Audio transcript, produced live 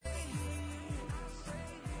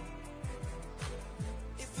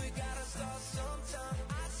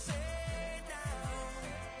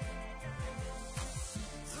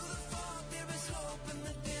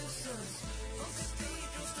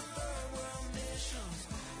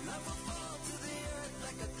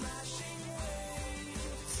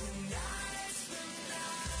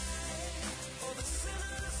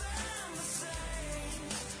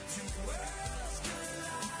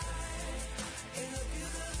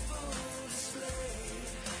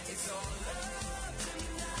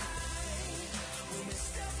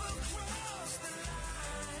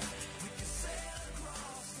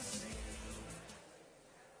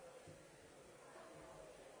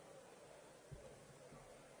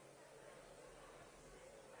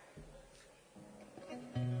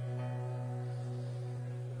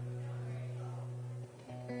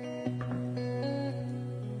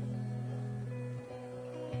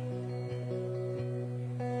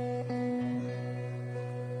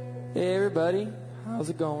Hey everybody, how's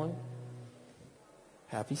it going?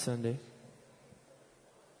 Happy Sunday.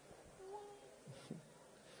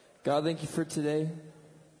 God, thank you for today.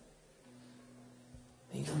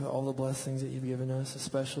 Thank you for all the blessings that you've given us,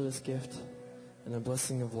 especially this gift and the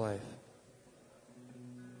blessing of life.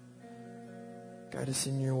 Guide us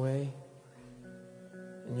in your way,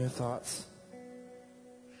 in your thoughts,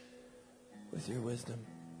 with your wisdom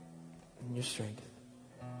and your strength.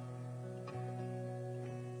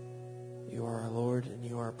 You are our Lord and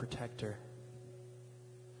you are our protector,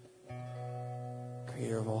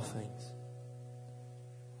 creator of all things.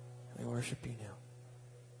 We worship you now.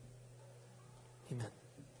 Amen.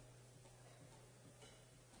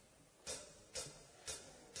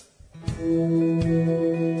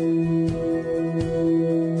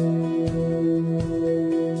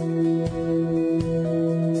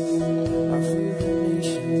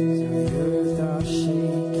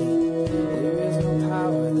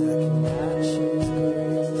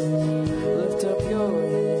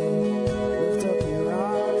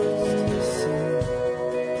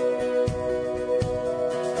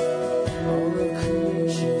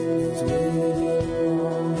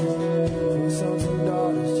 Sons and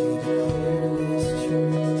daughters to declare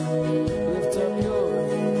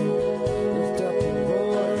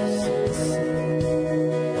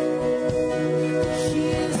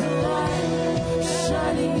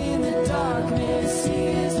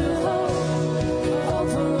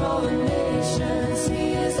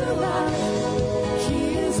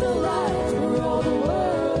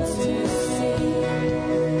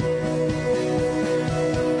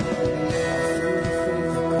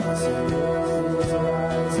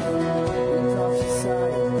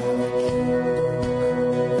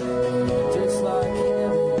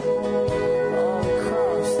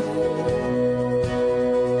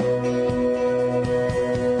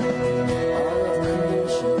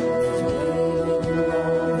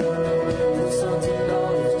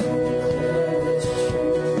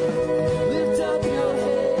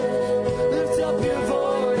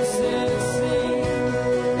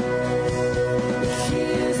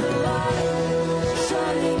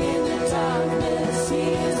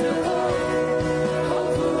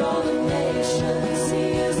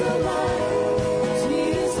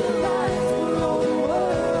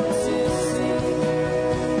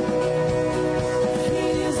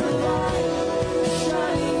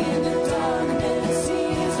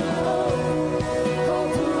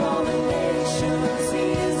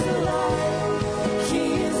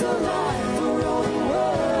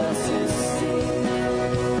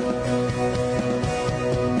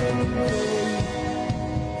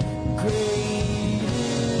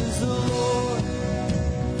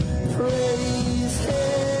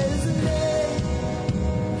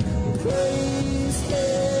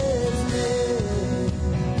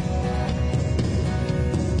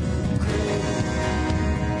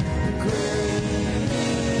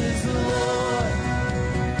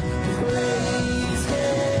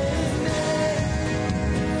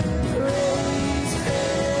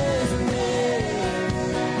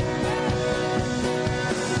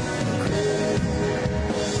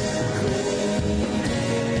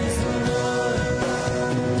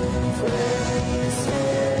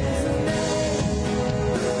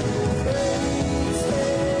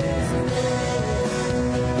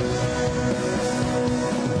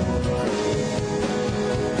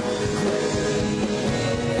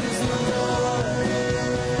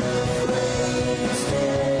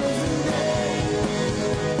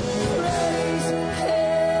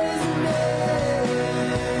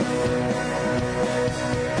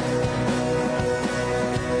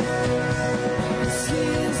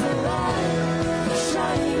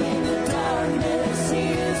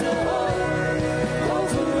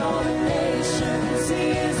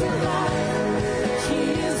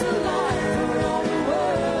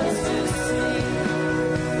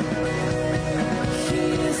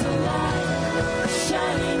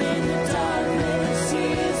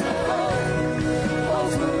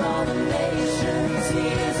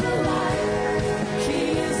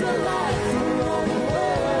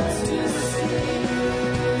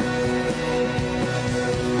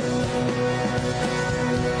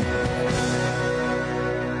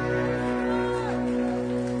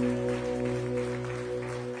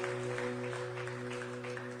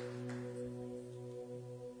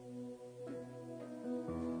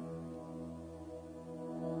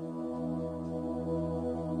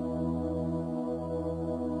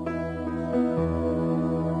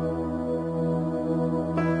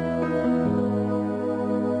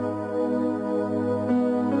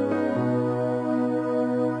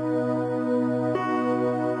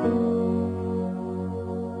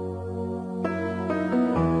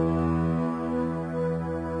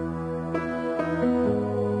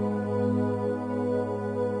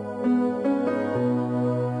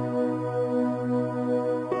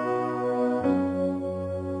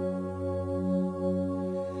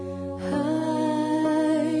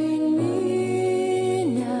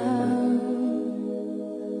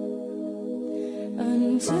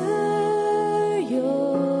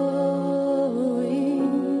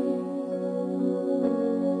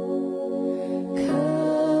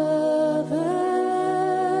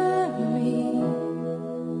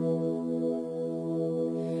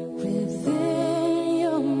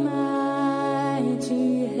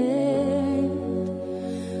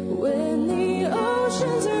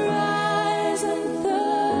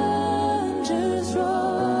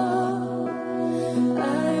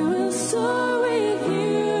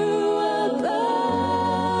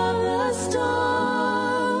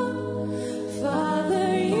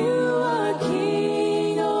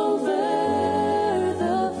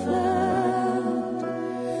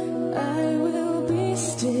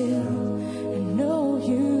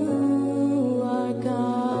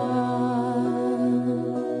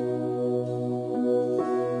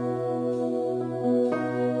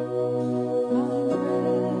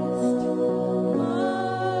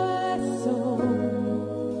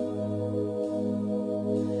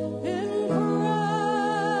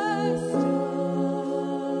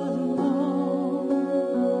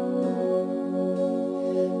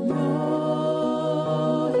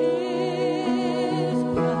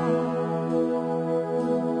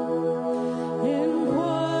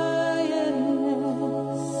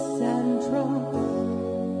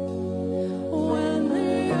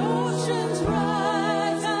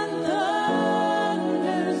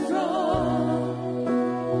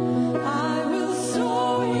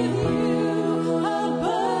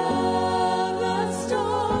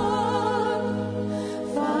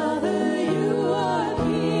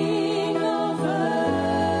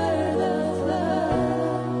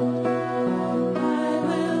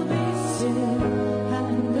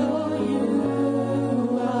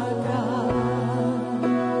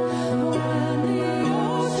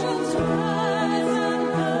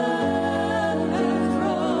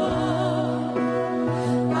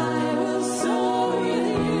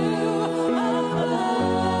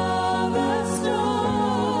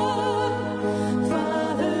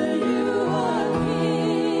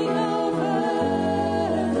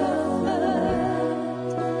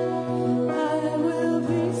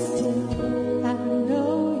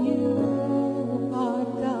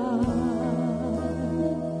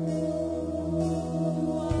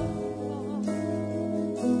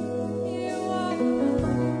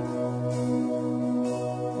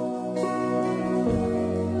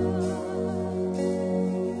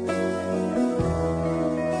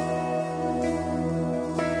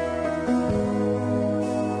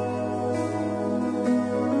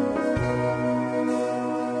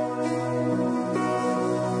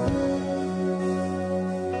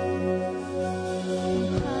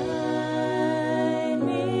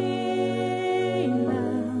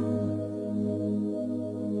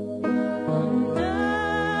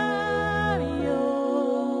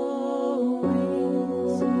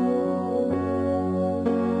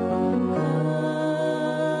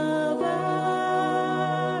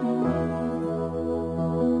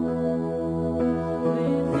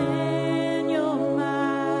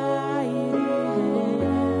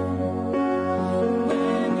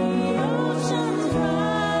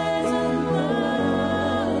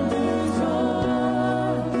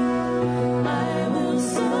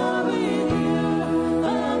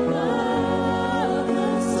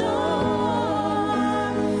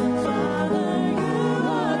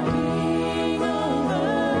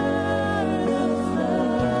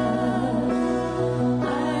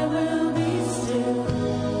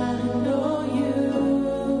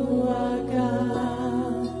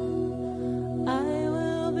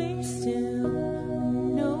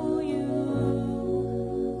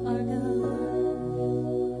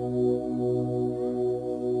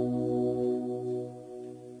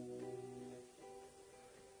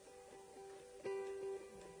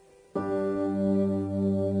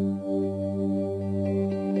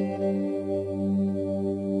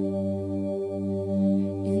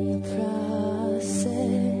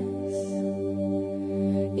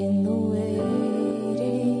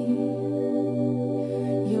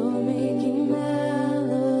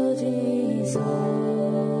You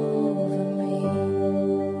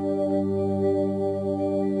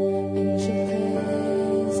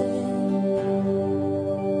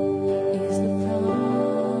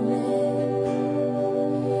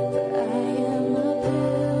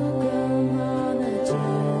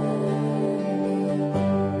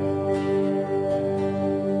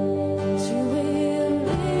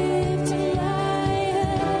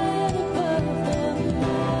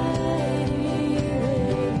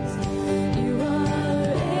are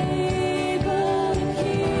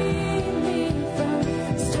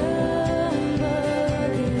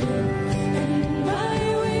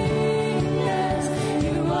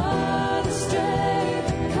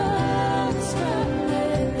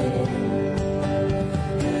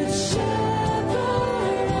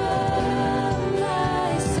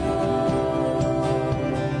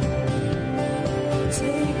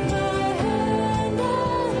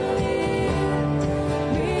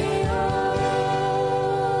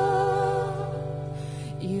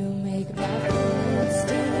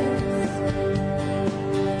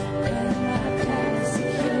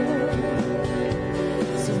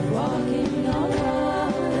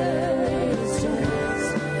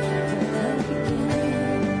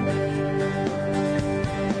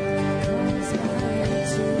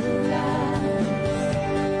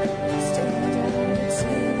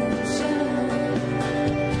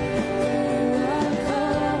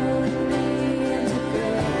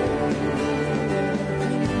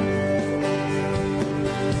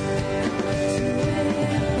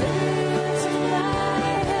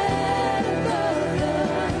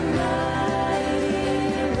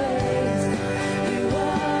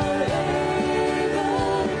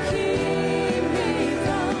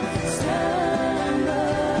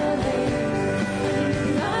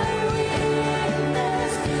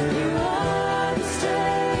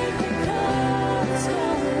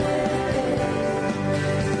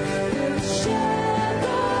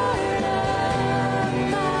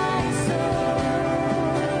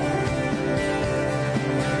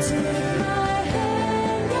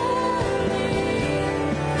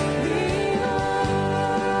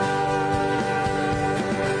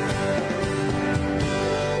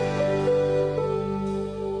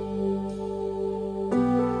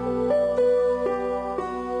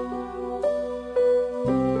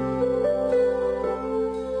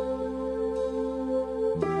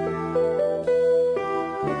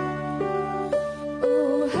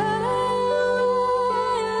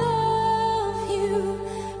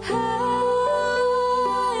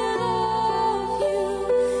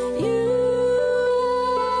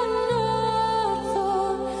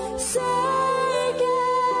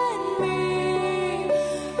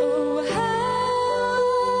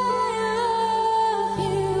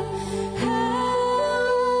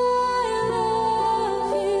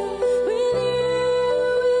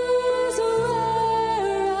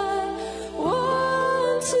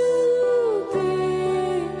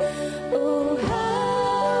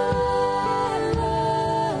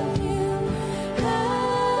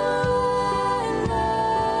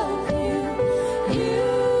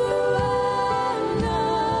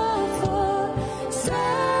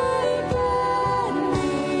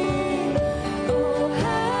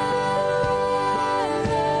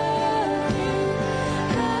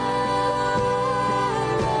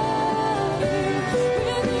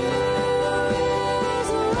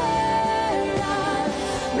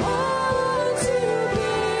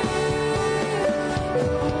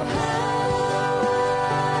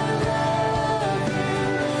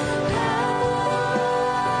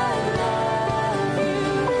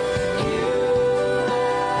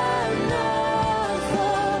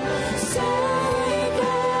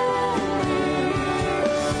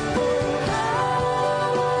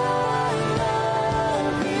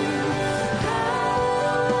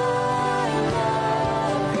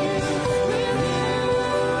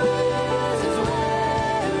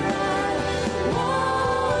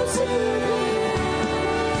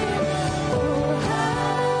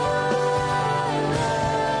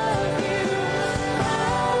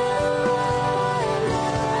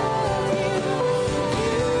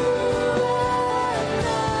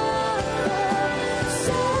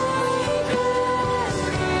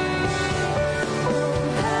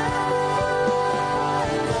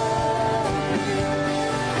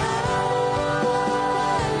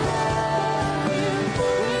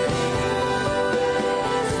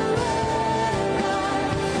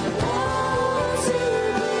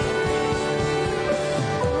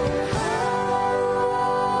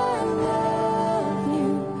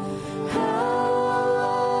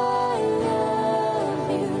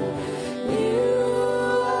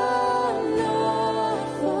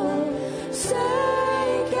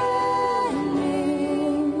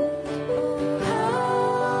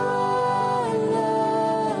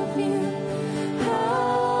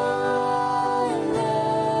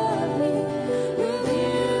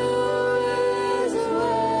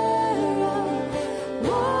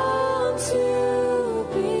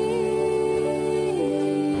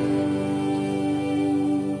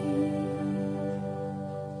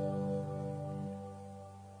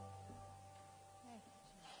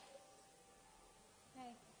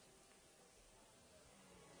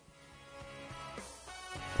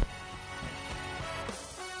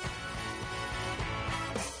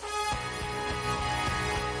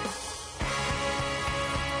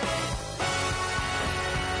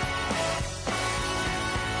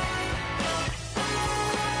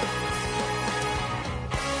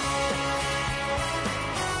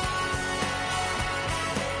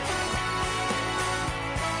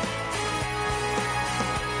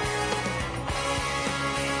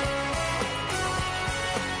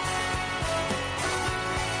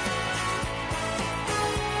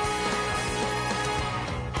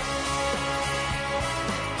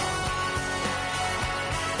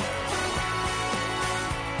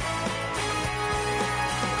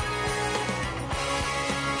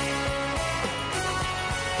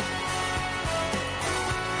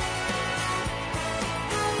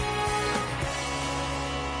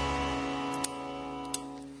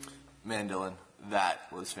Man, Dylan,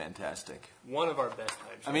 that was fantastic. One of our best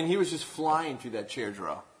times. I mean, he was just flying through that chair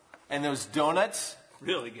drill. And those donuts,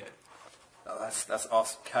 really good. Oh, that's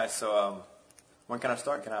awesome, guys. So, when can I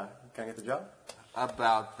start? Can I get the job?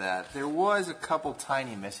 about that. There was a couple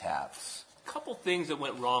tiny mishaps. Couple things that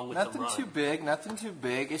went wrong with Nothing the run. nothing too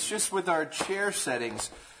big. It's just with our chair settings.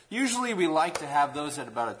 Usually we like to have those at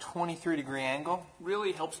about a 23-degree angle.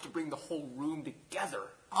 Really helps to bring the whole room together.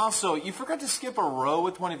 Also, you forgot to skip a row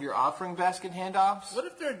with one of your offering basket handoffs. What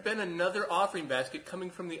if there had been another offering basket coming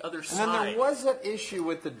from the other And side? then there was that issue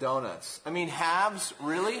with the donuts. I mean, halves,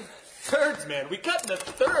 really? Thirds, man. We cut into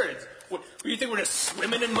thirds. What, you think we're just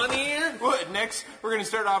swimming in money here? What, next we're going to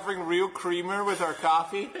start offering real creamer with our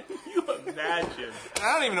coffee? You imagine.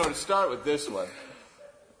 I don't even know where to start with this one.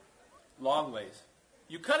 Long ways.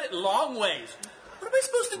 You cut it long ways. What am I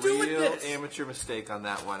supposed to do with this? Real amateur mistake on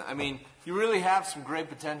that one. I mean, you really have some great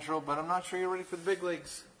potential, but I'm not sure you're ready for the big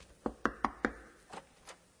leagues.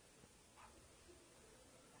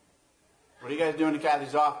 What are you guys doing in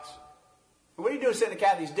Kathy's office? What are you doing sitting at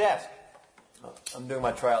Kathy's desk? I'm doing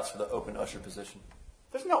my tryouts for the open usher position.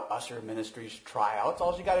 There's no usher ministries tryouts.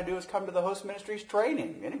 All you got to do is come to the host ministries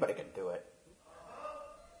training. Anybody can do it.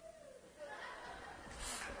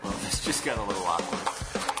 Well, this just got a little awkward.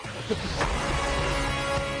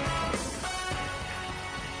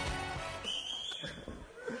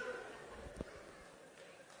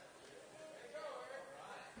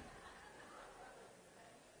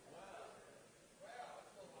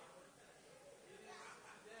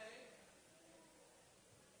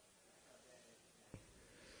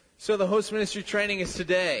 So the host ministry training is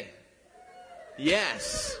today.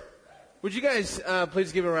 Yes. Would you guys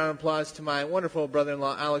please give a round of applause to my wonderful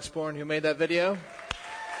brother-in-law, Alex Bourne, who made that video?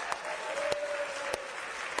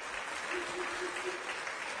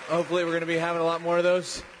 Hopefully we're going to be having a lot more of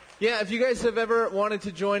those. Yeah, if you guys have ever wanted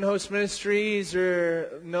to join host ministries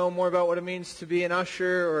or know more about what it means to be an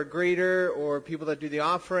usher or a greeter or people that do the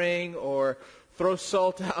offering or throw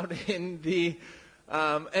salt out in the...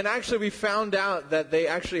 and actually, we found out that they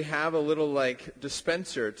actually have a little like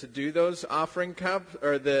dispenser to do those offering cups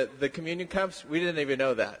or the communion cups. We didn't even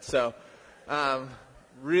know that. So,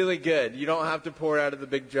 really good. You don't have to pour it out of the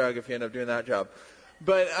big jug if you end up doing that job.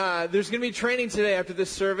 But there's going to be training today after this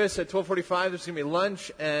service at 12:45. There's going to be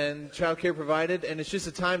lunch and childcare provided, and it's just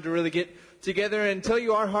a time to really get together and tell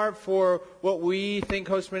you our heart for what we think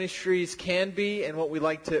host ministries can be and what we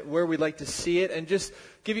like to, where we'd like to see it, and just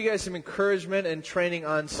give you guys some encouragement and training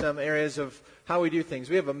on some areas of how we do things.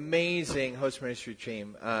 We have an amazing host ministry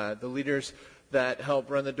team. The leaders that help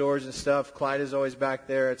run the doors and stuff. Clyde is always back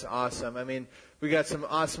there. It's awesome. I mean, we got some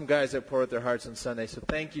awesome guys that pour out their hearts on Sunday. So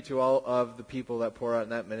thank you to all of the people that pour out in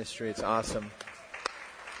that ministry. It's awesome.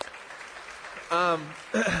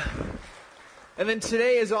 And then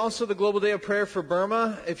today is also the Global Day of Prayer for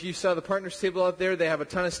Burma. If you saw the partners table out there, they have a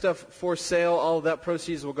ton of stuff for sale. All of that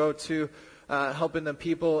proceeds will go to helping the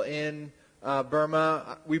people in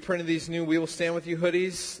Burma. We printed these new We Will Stand With You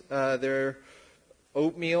hoodies. They're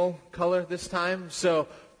oatmeal color this time. So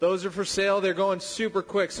those are for sale. They're going super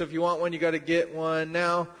quick. So if you want one, you got to get one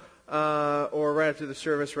now or right after the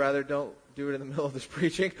service, rather. Don't do it in the middle of this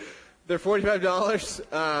preaching. They're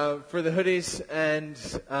 $45 for the hoodies. And,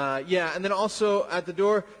 and then also at the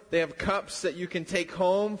door, they have cups that you can take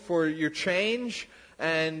home for your change.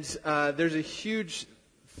 And there's a huge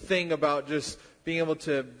thing about just being able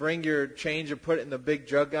to bring your change and put it in the big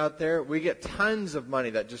jug out there. We get tons of money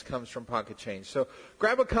that just comes from pocket change. So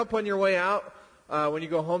grab a cup on your way out when you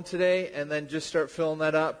go home today, and then just start filling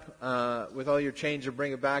that up with all your change and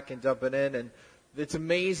bring it back and dump it in. And it's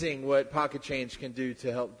amazing what pocket change can do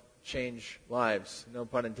to help change lives, no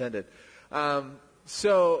pun intended.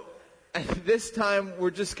 So at this time,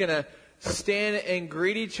 we're just going to stand and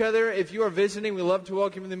greet each other. If you are visiting, we love to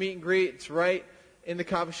welcome you to the meet and greet. It's right in the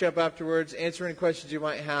coffee shop afterwards. Answer any questions you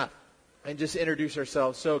might have and just introduce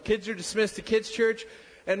ourselves. So kids are dismissed to Kids Church.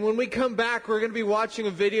 And when we come back, we're going to be watching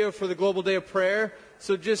a video for the Global Day of Prayer.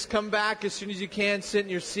 So just come back as soon as you can, sit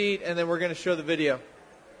in your seat, and then we're going to show the video.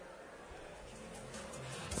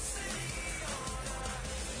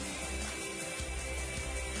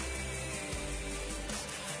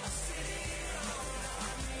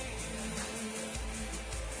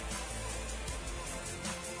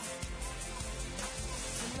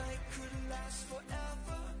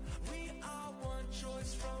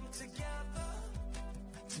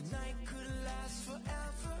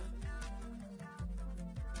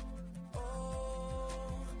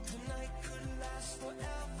 Last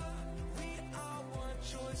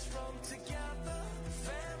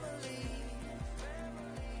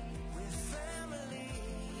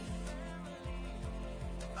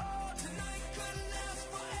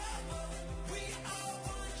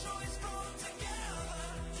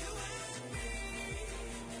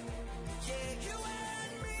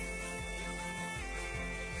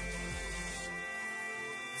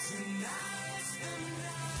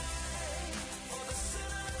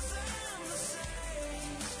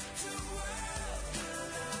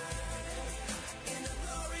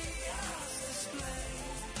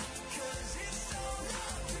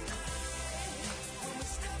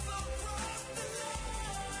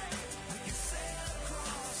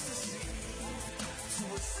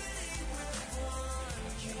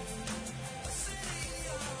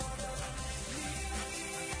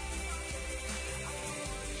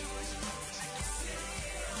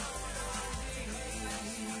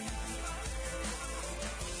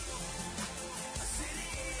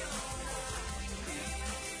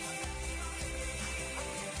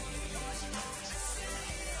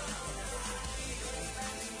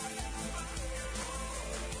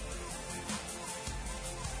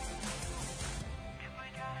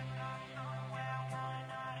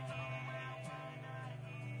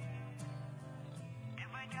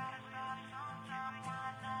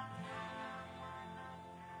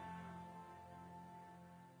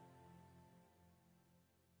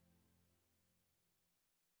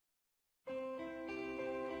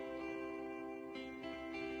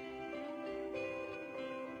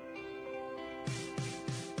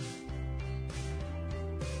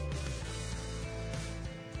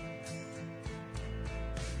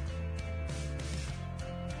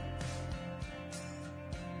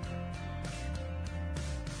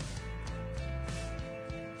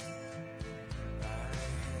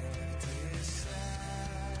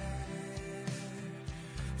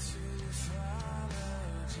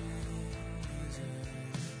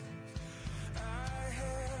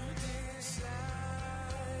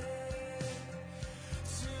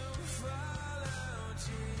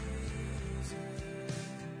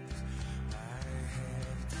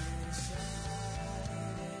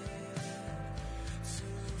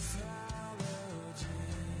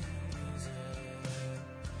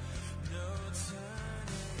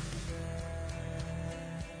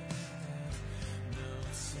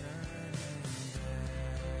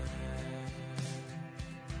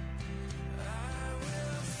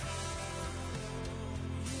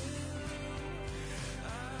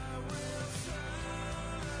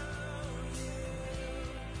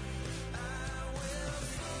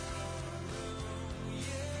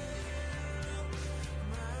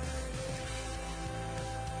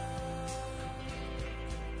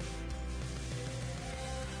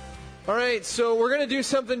All right, so we're going to do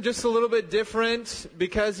something just a little bit different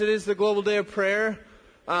because it is the Global Day of Prayer.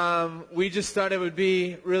 We just thought it would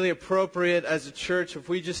be really appropriate as a church if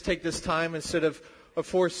we just take this time instead of a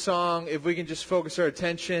forced song, if we can just focus our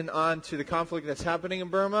attention onto the conflict that's happening in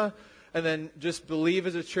Burma and then just believe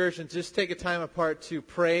as a church and just take a time apart to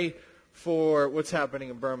pray for what's happening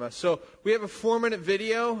in Burma. So we have a 4-minute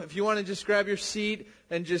video. If you want to just grab your seat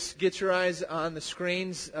and just get your eyes on the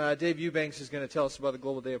screens, Dave Eubanks is going to tell us about the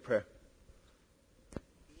Global Day of Prayer.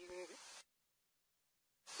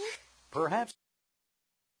 Perhaps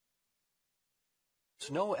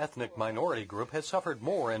no ethnic minority group has suffered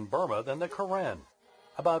more in Burma than the Karen.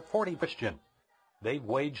 About 40 Christian. They've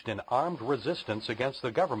waged an armed resistance against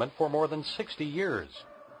the government for more than 60 years.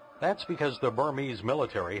 That's because the Burmese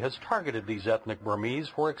military has targeted these ethnic Burmese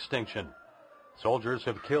for extinction. Soldiers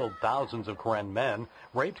have killed thousands of Karen men,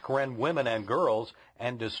 raped Karen women and girls,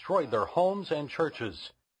 and destroyed their homes and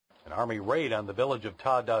churches. An army raid on the village of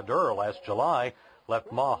Ta Dadur last July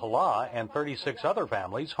left Ma Hala and 36 other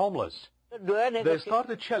families homeless. They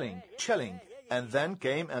started shelling, and then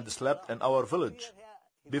came and slept in our village.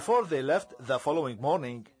 Before they left the following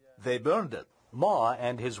morning, they burned it. Ma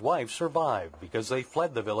and his wife survived because they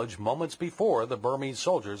fled the village moments before the Burmese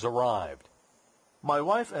soldiers arrived. My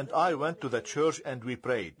wife and I went to the church and we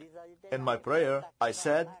prayed. In my prayer, I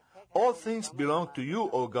said, "All things belong to you,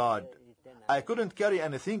 O God." I couldn't carry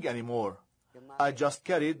anything anymore. I just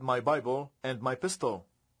carried my Bible and my pistol.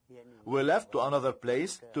 We left to another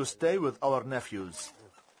place to stay with our nephews.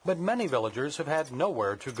 But many villagers have had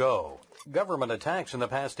nowhere to go. Government attacks in the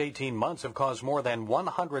past 18 months have caused more than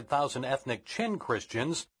 100,000 ethnic Chin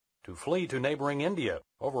Christians to flee to neighboring India.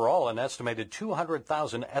 Overall, an estimated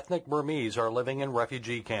 200,000 ethnic Burmese are living in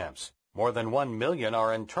refugee camps. More than 1 million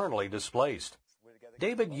are internally displaced.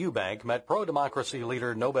 David Eubank met pro-democracy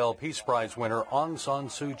leader Nobel Peace Prize winner Aung San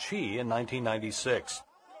Suu Kyi in 1996.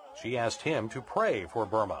 She asked him to pray for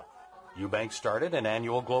Burma. Eubank started an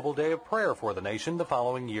annual Global Day of Prayer for the nation the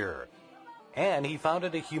following year. And he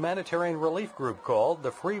founded a humanitarian relief group called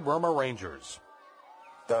the Free Burma Rangers.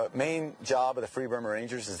 The main job of the Free Burma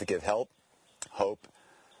Rangers is to give help, hope,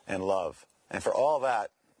 and love. And for all that,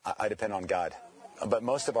 I depend on God. But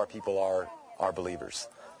most of our people are believers.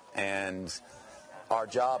 And Our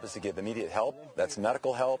job is to give immediate help. That's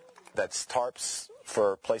medical help. That's tarps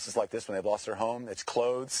for places like this when they've lost their home. It's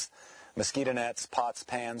clothes, mosquito nets, pots,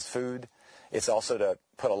 pans, food. It's also to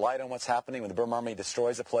put a light on what's happening when the Burma Army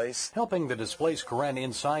destroys a place. Helping the displaced Karen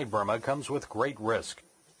inside Burma comes with great risk.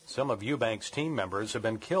 Some of Eubank's team members have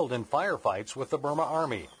been killed in firefights with the Burma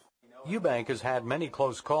Army. Eubank has had many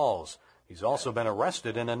close calls. He's also been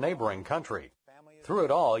arrested in a neighboring country. Through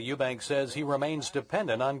it all, Eubank says he remains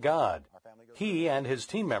dependent on God. He and his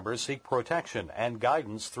team members seek protection and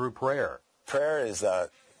guidance through prayer. Prayer is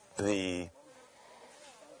the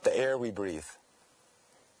air we breathe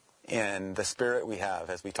and the spirit we have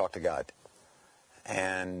as we talk to God.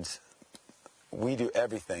 And we do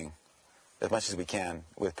everything as much as we can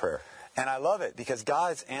with prayer. And I love it because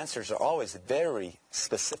God's answers are always very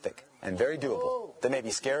specific and very doable. They may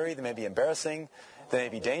be scary, they may be embarrassing, they may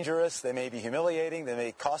be dangerous, they may be humiliating, they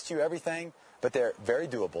may cost you everything, but they're very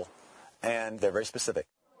doable and they're very specific.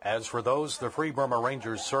 As for those the Free Burma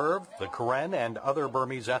Rangers serve, the Karen and other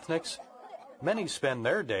Burmese ethnics, many spend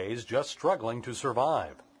their days just struggling to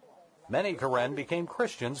survive. Many Karen became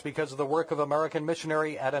Christians because of the work of American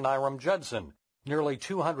missionary Adoniram Judson nearly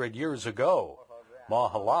 200 years ago.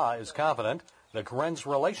 Mahala is confident the Karen's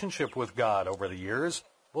relationship with God over the years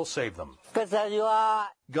will save them.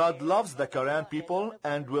 God loves the Karen people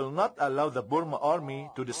and will not allow the Burma Army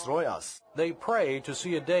to destroy us. They pray to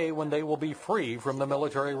see a day when they will be free from the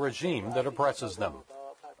military regime that oppresses them.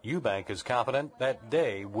 Eubank is confident that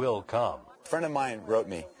day will come. A friend of mine wrote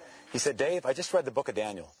me. He said, Dave, I just read the book of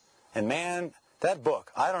Daniel. And man, that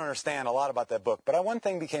book, I don't understand a lot about that book, but one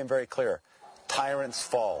thing became very clear. Tyrants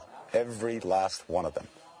fall, every last one of them.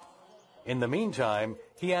 In the meantime,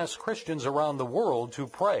 he asks Christians around the world to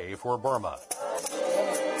pray for Burma.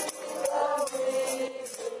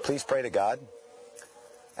 Please pray to God.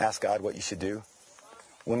 Ask God what you should do.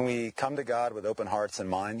 When we come to God with open hearts and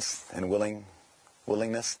minds and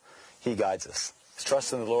willingness, He guides us.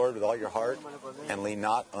 Trust in the Lord with all your heart and lean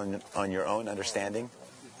not on your own understanding.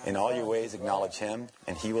 In all your ways acknowledge Him,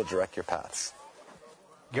 and He will direct your paths.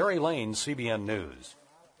 Gary Lane, CBN News.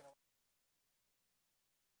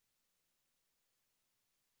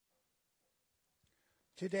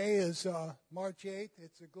 Today is March 8th.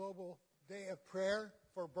 It's a global day of prayer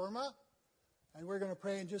for Burma, and we're going to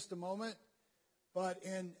pray in just a moment. But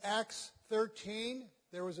in Acts 13,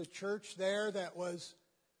 there was a church there that was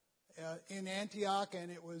in Antioch,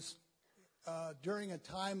 and it was during a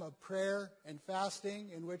time of prayer and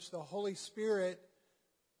fasting in which the Holy Spirit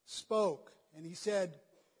spoke. And He said,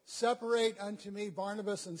 "Separate unto me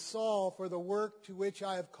Barnabas and Saul for the work to which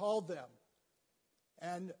I have called them."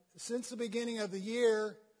 And since the beginning of the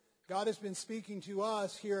year, God has been speaking to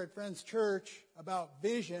us here at Friends Church about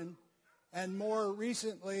vision, and more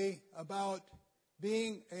recently about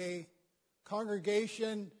being a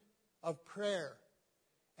congregation of prayer.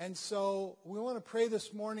 And so we want to pray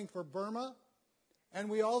this morning for Burma, and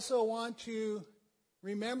we also want to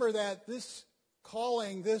remember that this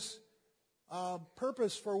calling, this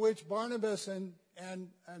purpose for which Barnabas and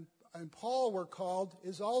Paul were called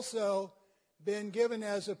is also been given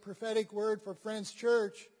as a prophetic word for Friends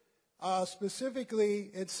Church.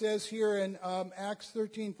 Specifically, it says here in Acts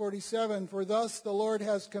 13:47, "For thus the Lord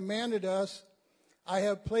has commanded us, I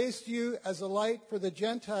have placed you as a light for the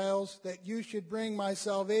Gentiles, that you should bring my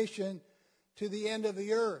salvation to the end of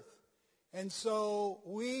the earth." And so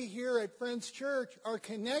we here at Friends Church are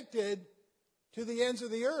connected to the ends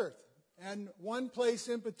of the earth. And one place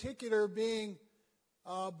in particular being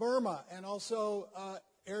Burma, and also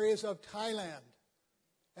areas of Thailand.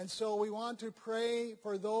 And so we want to pray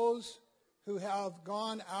for those who have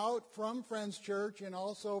gone out from Friends Church, and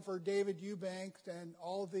also for David Eubank and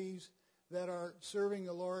all these that are serving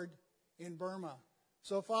the Lord in Burma.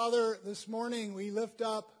 So Father, this morning we lift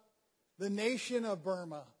up the nation of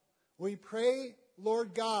Burma. We pray,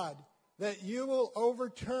 Lord God, that you will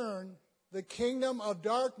overturn the kingdom of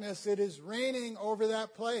darkness that is reigning over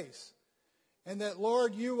that place. And that,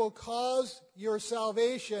 Lord, you will cause your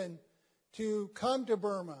salvation to come to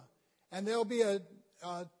Burma. And there'll be a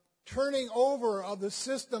turning over of the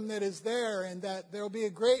system that is there, and that there'll be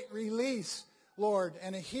a great release, Lord,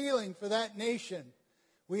 and a healing for that nation.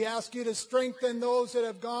 We ask you to strengthen those that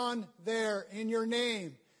have gone there in your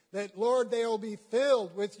name. That, Lord, they will be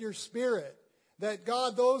filled with your Spirit. That,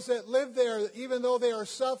 God, those that live there, even though they are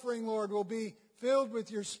suffering, Lord, will be filled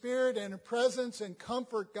with your Spirit and presence and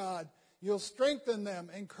comfort, God. You'll strengthen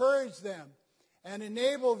them, encourage them, and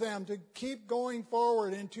enable them to keep going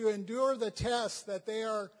forward and to endure the tests that they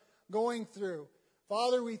are going through.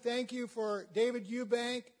 Father, we thank you for David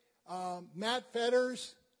Eubank, Matt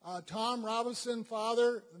Fetters, Tom Robinson,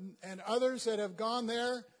 Father, and others that have gone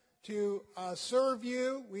there to serve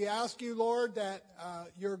you. We ask you, Lord, that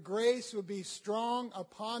your grace would be strong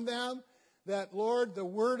upon them, that, Lord, the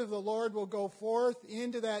word of the Lord will go forth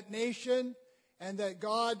into that nation, and that,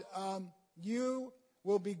 God, you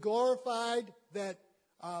will be glorified, that,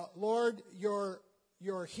 Lord, your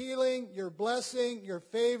healing, your blessing, your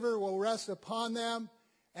favor will rest upon them,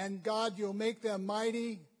 and, God, you'll make them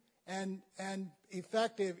mighty and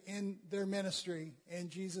effective in their ministry. In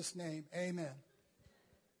Jesus' name, amen.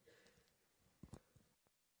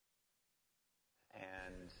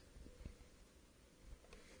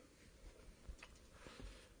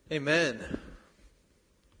 Amen.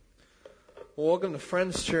 Well, welcome to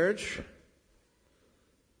Friends Church.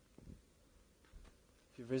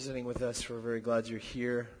 If you're visiting with us, we're very glad you're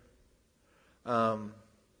here.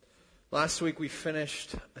 Last week we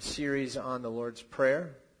finished a series on the Lord's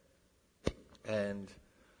Prayer. And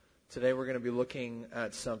today we're going to be looking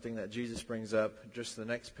at something that Jesus brings up just the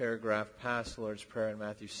next paragraph past the Lord's Prayer in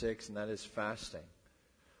Matthew 6, and that is fasting.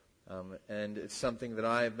 And it's something that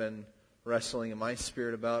I've been wrestling in my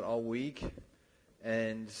spirit about all week.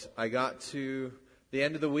 And I got to the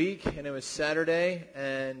end of the week, and it was Saturday,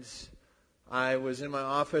 and I was in my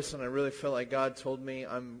office, and I really felt like God told me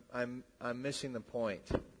I'm missing the point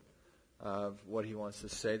of what He wants to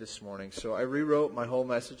say this morning. So I rewrote my whole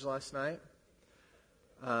message last night.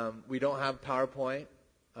 We don't have PowerPoint.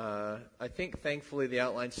 I think, thankfully, the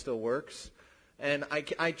outline still works. And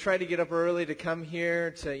I tried to get up early to come here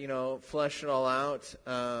to, flesh it all out.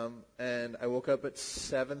 And I woke up at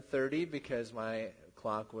 7:30 because my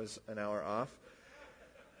clock was an hour off.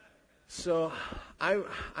 So I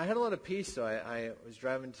had a lot of peace, though. I was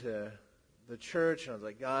driving to the church, and I was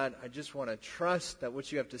like, God, I just want to trust that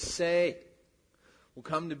what you have to say will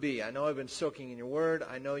come to be. I know I've been soaking in your word.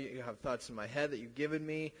 I know you have thoughts in my head that you've given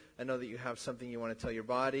me. I know that you have something you want to tell your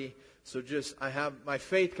body. So I have my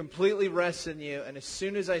faith completely rests in you. And as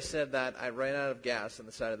soon as I said that, I ran out of gas on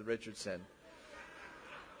the side of the Richardson.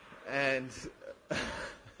 And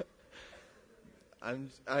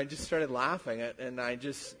I just started laughing. And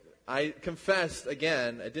I confessed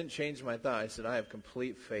again, I didn't change my thought. I said, I have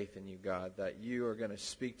complete faith in you, God, that you are going to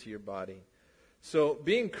speak to your body. So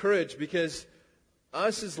be encouraged, because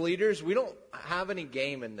us as leaders, we don't have any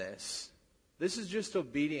game in this. This is just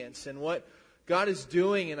obedience. And what God is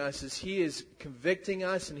doing in us is He is convicting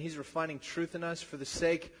us, and He's refining truth in us for the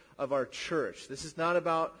sake of our church. This is not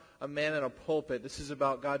about a man in a pulpit. This is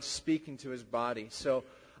about God speaking to His body. So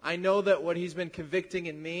I know that what He's been convicting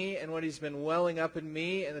in me and what He's been welling up in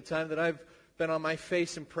me in the time that I've been on my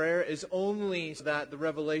face in prayer is only so that the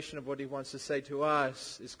revelation of what He wants to say to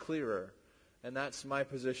us is clearer. And that's my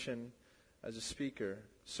position as a speaker.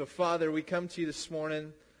 So, Father, we come to you this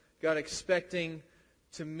morning, God, expecting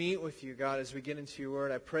to meet with you, God, as we get into your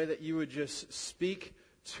word. I pray that you would just speak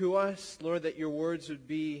to us, Lord, that your words would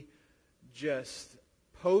be just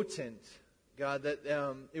potent, God, that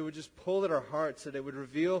it would just pull at our hearts, that it would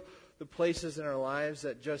reveal the places in our lives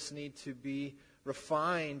that just need to be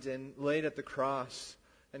refined and laid at the cross.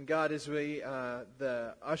 And God, as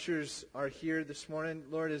the ushers are here this morning,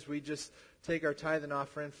 Lord, as we just take our tithe and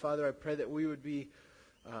offering, Father, I pray that we would be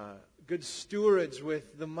good stewards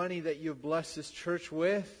with the money that you have blessed this church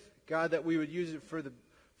with. God, that we would use it for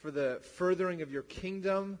the furthering of your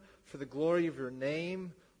kingdom, for the glory of your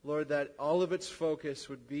name. Lord, that all of its focus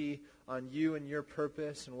would be on you and your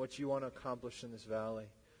purpose and what you want to accomplish in this valley.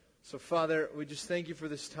 So, Father, we just thank you for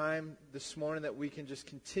this time this morning, that we can just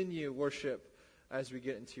continue worship as we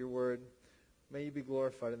get into your word. May you be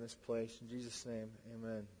glorified in this place. In Jesus' name,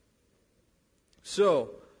 amen. So,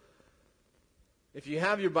 if you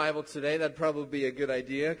have your Bible today, that'd probably be a good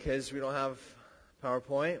idea, because we don't have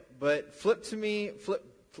PowerPoint. But flip to me. Flip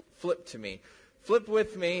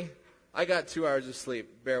with me. I got 2 hours of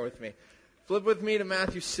sleep. Bear with me. Flip with me to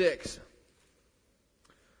Matthew 6.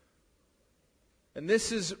 And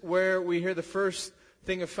this is where we hear the first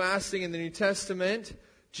thing of fasting in the New Testament.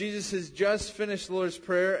 Jesus has just finished the Lord's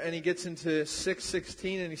Prayer, and He gets into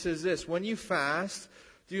 6:16, and He says this: when you fast,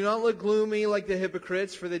 do not look gloomy like the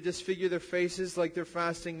hypocrites, for they disfigure their faces like their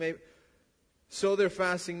fasting may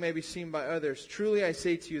be seen by others. Truly I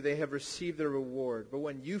say to you, they have received their reward. But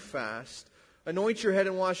when you fast, anoint your head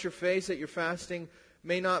and wash your face, that your fasting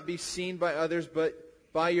may not be seen by others, but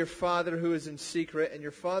by your Father who is in secret, and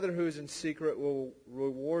your Father who is in secret will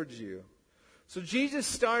reward you. So Jesus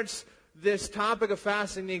starts this topic of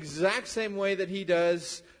fasting the exact same way that He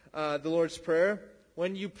does the Lord's Prayer.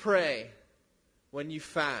 When you pray, when you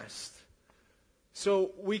fast.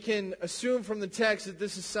 So we can assume from the text that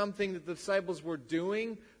this is something that the disciples were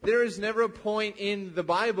doing. There is never a point in the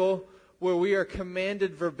Bible where we are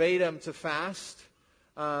commanded verbatim to fast.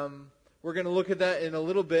 We're going to look at that in a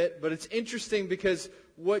little bit, but it's interesting because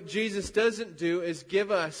what Jesus doesn't do is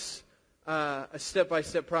give us a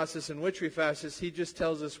step-by-step process in which we fast. He just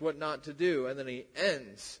tells us what not to do, and then he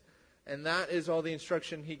ends. And that is all the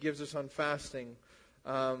instruction he gives us on fasting.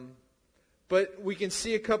 But we can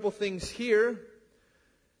see a couple things here.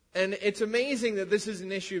 And it's amazing that this is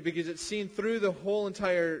an issue because it's seen through the whole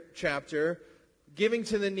entire chapter. Giving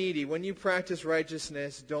to the needy. When you practice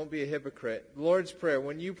righteousness, don't be a hypocrite. Lord's Prayer.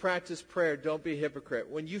 When you practice prayer, don't be a hypocrite.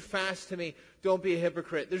 When you fast to me, don't be a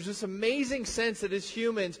hypocrite. There's this amazing sense that as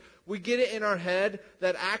humans, we get it in our head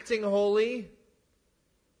that acting holy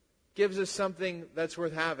gives us something that's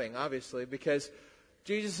worth having, obviously, because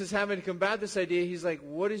Jesus is having to combat this idea. He's like,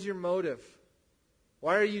 what is your motive?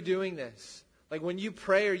 Why are you doing this? Like when you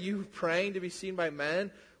pray, are you praying to be seen by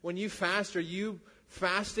men? When you fast, are you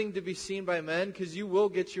fasting to be seen by men? Because you will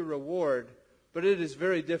get your reward, but it is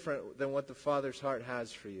very different than what the Father's heart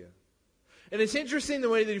has for you. And it's interesting the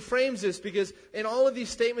way that he frames this, because in all of these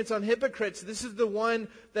statements on hypocrites, this is the one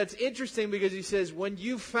that's interesting because he says, when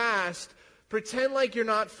you fast, pretend like you're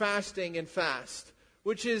not fasting and fast.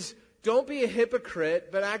 Which is, don't be a hypocrite,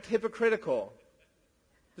 but act hypocritical.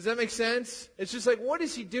 Does that make sense? It's just like, what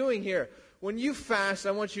is he doing here? When you fast,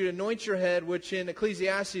 I want you to anoint your head, which in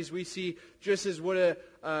Ecclesiastes we see just as what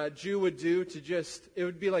a Jew would do to just, it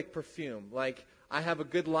would be like perfume. Like, I have a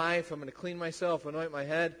good life, I'm going to clean myself, anoint my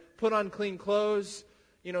head, put on clean clothes,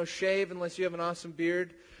 shave unless you have an awesome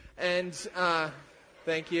beard. And,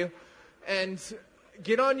 thank you. And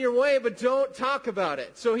get on your way, but don't talk about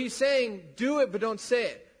it. So he's saying, do it, but don't say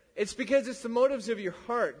it. It's because it's the motives of your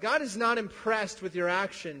heart. God is not impressed with your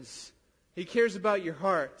actions. He cares about your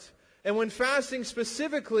heart. And when fasting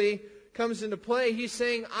specifically comes into play, he's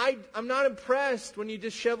saying, I'm not impressed when you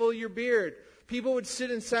dishevel your beard. People would sit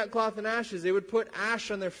in sackcloth and ashes. They would put ash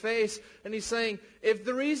on their face. And he's saying, if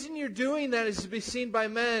the reason you're doing that is to be seen by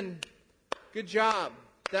men, good job.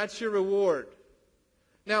 That's your reward.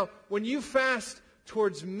 Now, when you fast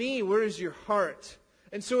towards me, where is your heart?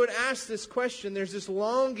 And so it asks this question. There's this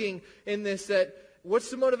longing in this that,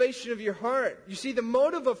 what's the motivation of your heart? You see, the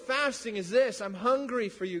motive of fasting is this. I'm hungry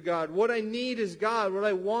for you, God. What I need is God. What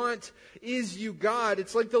I want is you, God.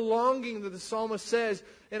 It's like the longing that the psalmist says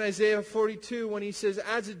in Isaiah 42 when he says,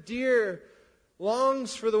 as a deer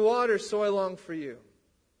longs for the water, so I long for you.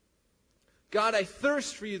 God, I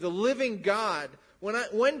thirst for you, the living God.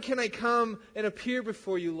 When can I come and appear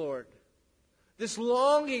before you, Lord? This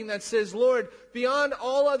longing that says, Lord, beyond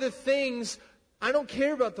all other things, I don't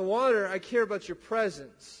care about the water, I care about your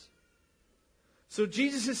presence. So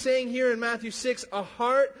Jesus is saying here in Matthew 6, a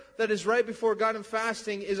heart that is right before God in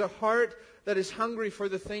fasting is a heart that is hungry for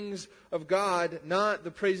the things of God, not the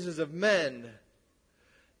praises of men.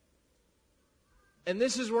 And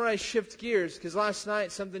this is where I shift gears, because last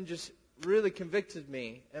night something just really convicted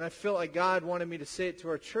me, and I felt like God wanted me to say it to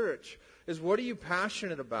our church, is what are you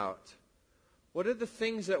passionate about? What are the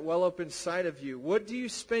things that well up inside of you? What do you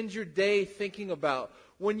spend your day thinking about?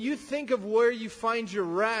 When you think of where you find your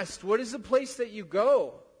rest, what is the place that you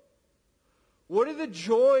go? What are the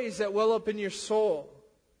joys that well up in your soul?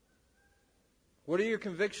 What are your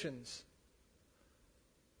convictions?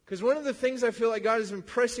 Because one of the things I feel like God has been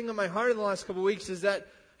pressing on my heart in the last couple of weeks is that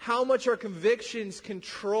how much our convictions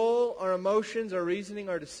control our emotions, our reasoning,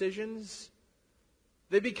 our decisions.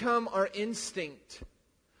 They become our instinct.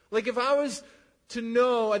 Like if I was to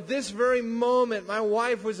know at this very moment my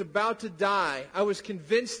wife was about to die, I was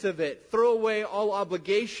convinced of it. Throw away all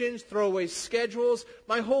obligations, throw away schedules.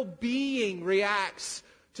 My whole being reacts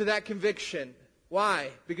to that conviction. Why?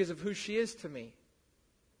 Because of who she is to me.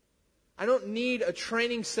 I don't need a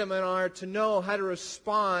training seminar to know how to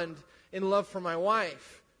respond in love for my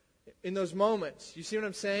wife in those moments. You see what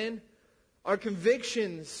I'm saying? Our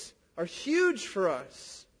convictions are huge for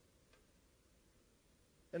us.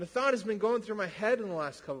 And a thought has been going through my head in the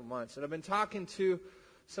last couple of months. And I've been talking to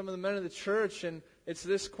some of the men of the church, and it's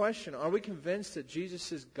this question. Are we convinced that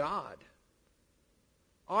Jesus is God?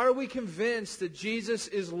 Are we convinced that Jesus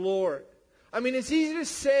is Lord? I mean, it's easy to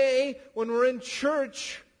say when we're in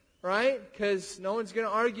church, right? Because no one's going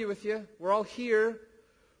to argue with you. We're all here.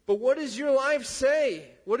 But what does your life say?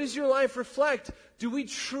 What does your life reflect? Do we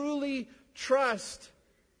truly trust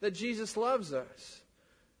that Jesus loves us?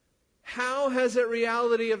 How has that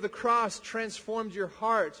reality of the cross transformed your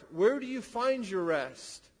heart? Where do you find your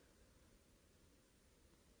rest?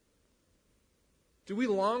 Do we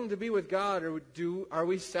long to be with God, or are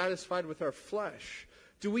we satisfied with our flesh?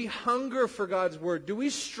 Do we hunger for God's Word? Do we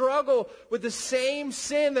struggle with the same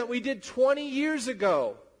sin that we did 20 years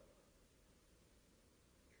ago?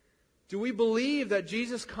 Do we believe that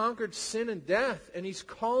Jesus conquered sin and death and He's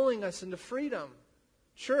calling us into freedom?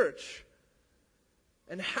 Church.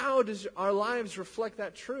 And how does our lives reflect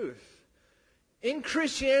that truth? In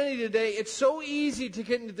Christianity today, it's so easy to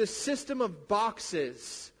get into this system of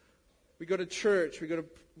boxes. We go to church, we go to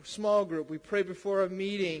small group, we pray before our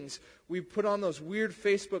meetings, we put on those weird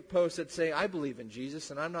Facebook posts that say, I believe in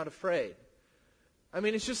Jesus and I'm not afraid. I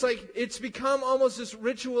mean, it's just like, it's become almost this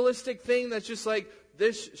ritualistic thing that's just like,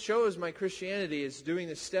 this shows my Christianity is doing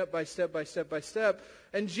this step by step by step by step.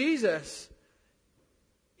 And Jesus,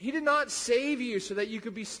 He did not save you so that you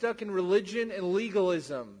could be stuck in religion and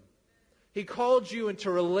legalism. He called you into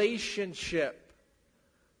relationship.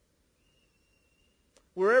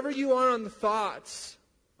 Wherever you are on the thoughts,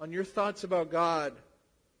 on your thoughts about God,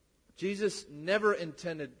 Jesus never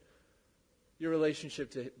intended your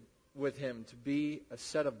relationship with Him to be a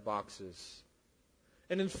set of boxes.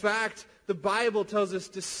 And in fact, the Bible tells us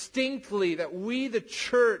distinctly that we, the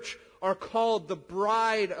church, are called the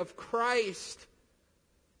bride of Christ.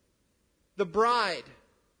 The bride.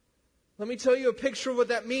 Let me tell you a picture of what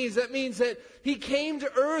that means. That means that He came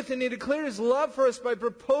to earth and He declared His love for us by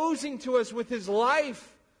proposing to us with His life.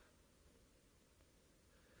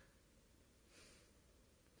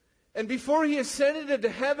 And before He ascended into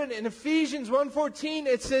heaven, in Ephesians 1:14,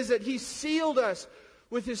 it says that He sealed us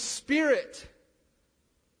with His Spirit.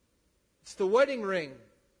 It's the wedding ring.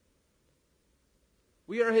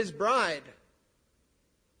 We are His bride.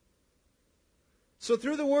 So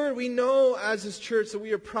through the Word, we know as His church that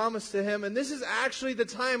we are promised to Him. And this is actually the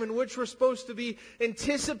time in which we're supposed to be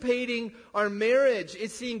anticipating our marriage.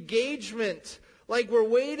 It's the engagement. Like we're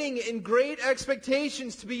waiting in great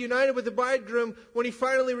expectations to be united with the bridegroom when He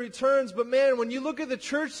finally returns. But man, when you look at the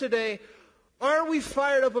church today, aren't we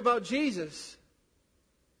fired up about Jesus?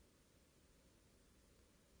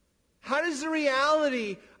 How does the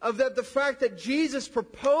reality of that, the fact that Jesus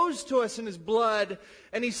proposed to us in His blood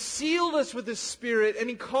and He sealed us with His Spirit and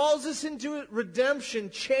He calls us into redemption,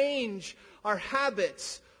 change our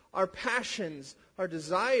habits, our passions, our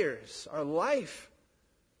desires, our life?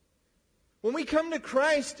 When we come to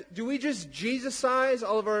Christ, do we just Jesus-ize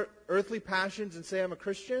all of our earthly passions and say, I'm a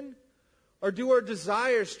Christian? Or do our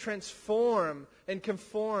desires transform and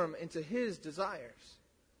conform into His desires,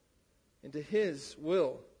 into His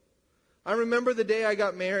will? I remember the day I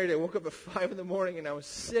got married. I woke up at 5 in the morning and I was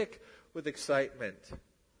sick with excitement.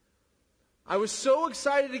 I was so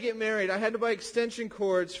excited to get married. I had to buy extension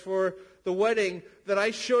cords for the wedding that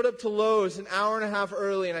I showed up to Lowe's an hour and a half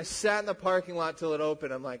early and I sat in the parking lot till it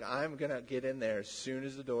opened. I'm like, I'm going to get in there as soon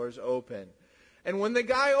as the doors open. And when the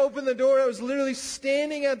guy opened the door, I was literally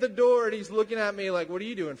standing at the door and he's looking at me like, what are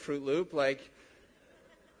you doing, Fruit Loop? Like,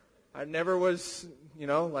 I never was, I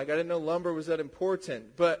didn't know lumber was that important.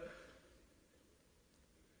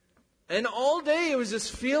 And all day it was this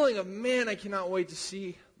feeling of, man, I cannot wait to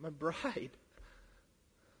see my bride.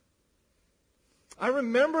 I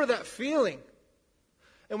remember that feeling.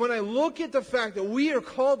 And when I look at the fact that we are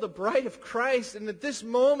called the bride of Christ, and at this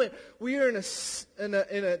moment we are in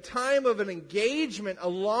a time of an engagement, a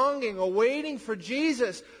longing, a waiting for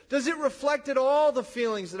Jesus, does it reflect at all the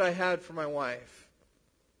feelings that I had for my wife?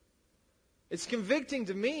 It's convicting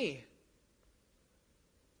to me.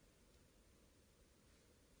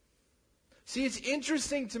 See, it's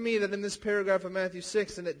interesting to me that in this paragraph of Matthew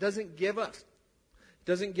 6, and it doesn't give us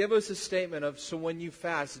a statement of, so when you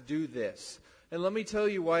fast, do this. And let me tell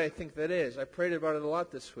you why I think that is. I prayed about it a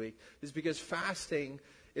lot this week. Is because fasting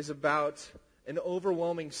is about an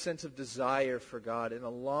overwhelming sense of desire for God and a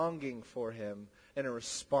longing for Him and a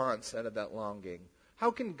response out of that longing.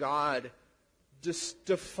 How can God just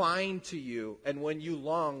define to you, and when you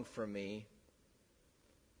long for me?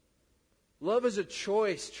 Love is a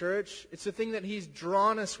choice, church. It's the thing that He's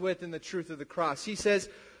drawn us with in the truth of the cross. He says,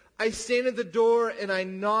 I stand at the door and I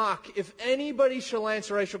knock. If anybody shall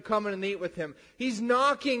answer, I shall come in and eat with him. He's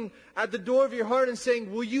knocking at the door of your heart and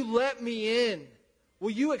saying, will you let me in?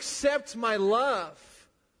 Will you accept my love?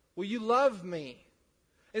 Will you love me?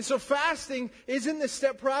 And so fasting isn't the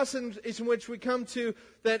step process in which we come to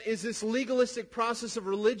that is this legalistic process of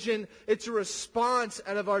religion. It's a response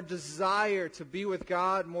out of our desire to be with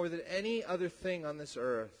God more than any other thing on this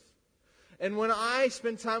earth. And when I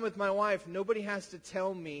spend time with my wife, nobody has to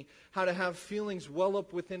tell me how to have feelings well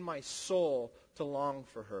up within my soul to long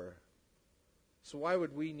for her. So why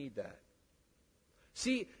would we need that?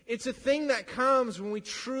 See, it's a thing that comes when we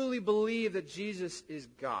truly believe that Jesus is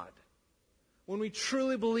God. When we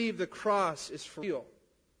truly believe the cross is for real.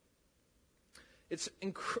 Its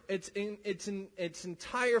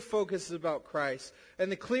entire focus is about Christ.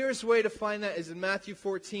 And the clearest way to find that is in Matthew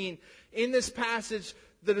 14. In this passage,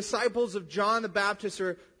 the disciples of John the Baptist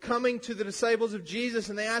are coming to the disciples of Jesus,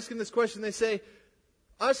 and they ask him this question. They say,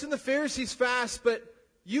 us and the Pharisees fast, but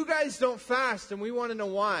you guys don't fast, and we want to know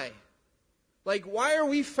why. Like, why are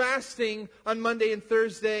we fasting on Monday and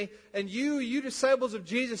Thursday, and you disciples of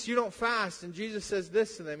Jesus, you don't fast? And Jesus says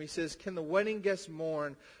this to them. He says, can the wedding guests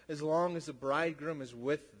mourn as long as the bridegroom is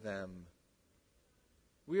with them?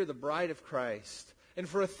 We are the bride of Christ. And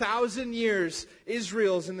for 1,000 years,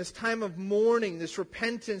 Israel's in this time of mourning, this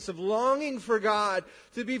repentance, of longing for God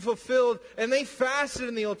to be fulfilled. And they fasted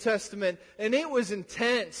in the Old Testament, and it was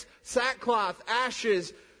intense. Sackcloth,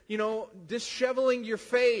 ashes, disheveling your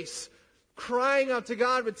face, crying out to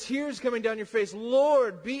God with tears coming down your face.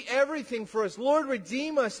 Lord, be everything for us. Lord,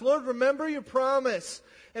 redeem us. Lord, remember your promise.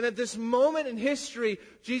 And at this moment in history,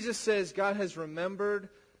 Jesus says, God has remembered,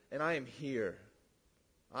 and I am here.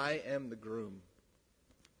 I am the groom,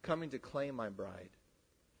 coming to claim my bride.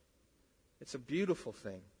 It's a beautiful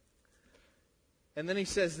thing. And then he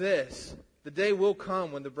says this, the day will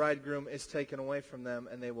come when the bridegroom is taken away from them,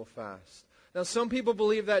 and they will fast. Now, some people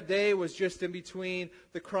believe that day was just in between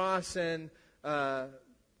the cross and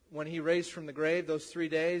when he raised from the grave, those 3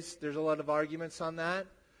 days. There's a lot of arguments on that.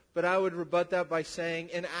 But I would rebut that by saying,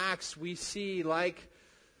 in Acts, we see, like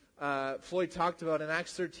Floyd talked about in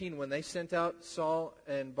Acts 13, when they sent out Saul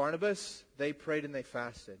and Barnabas, they prayed and they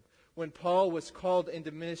fasted. When Paul was called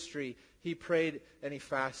into ministry, he prayed and he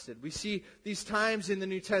fasted. We see these times in the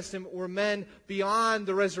New Testament where men, beyond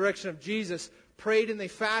the resurrection of Jesus, prayed and they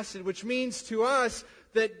fasted, which means to us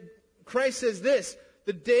that Christ says this,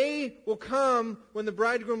 the day will come when the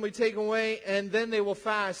bridegroom will be taken away, and then they will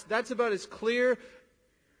fast. That's about as clear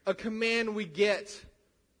a command we get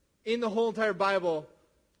in the whole entire Bible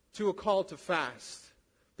to a call to fast.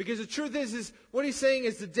 Because the truth is what he's saying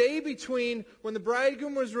is the day between when the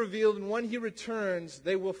bridegroom was revealed and when he returns,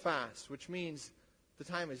 they will fast, which means the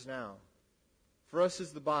time is now for us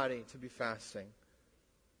as the body to be fasting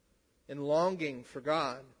and longing for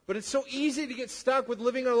God. But it's so easy to get stuck with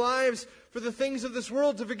living our lives for the things of this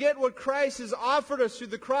world, to forget what Christ has offered us through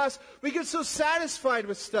the cross. We get so satisfied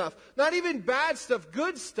with stuff, not even bad stuff,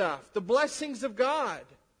 good stuff, the blessings of God,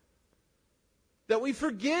 that we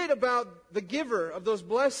forget about the giver of those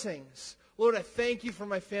blessings. Lord, I thank you for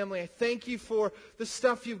my family. I thank you for the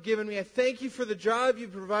stuff you've given me. I thank you for the job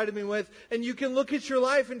you've provided me with. And you can look at your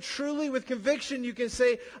life and truly with conviction you can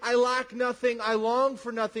say, I lack nothing. I long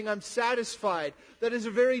for nothing. I'm satisfied. That is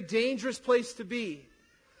a very dangerous place to be.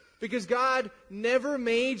 Because God never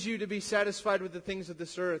made you to be satisfied with the things of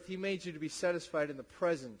this earth. He made you to be satisfied in the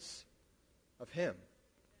presence of Him.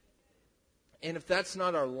 And if that's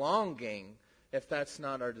not our longing, if that's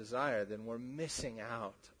not our desire, then we're missing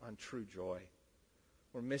out on true joy.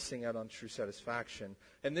 We're missing out on true satisfaction.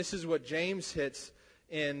 And this is what James hits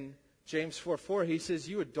in James 4:4. He says,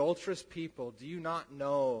 you adulterous people, do you not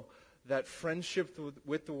know that friendship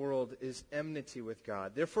with the world is enmity with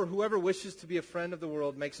God? Therefore, whoever wishes to be a friend of the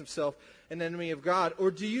world makes himself an enemy of God.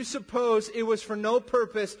 Or do you suppose it was for no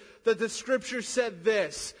purpose that the Scripture said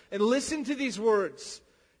this? And listen to these words.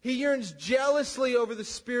 He yearns jealously over the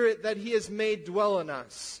Spirit that He has made dwell in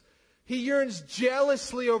us. He yearns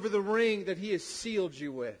jealously over the ring that He has sealed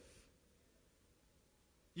you with.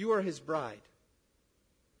 You are His bride.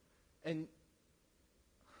 And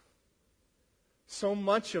so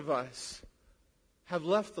much of us have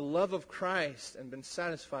left the love of Christ and been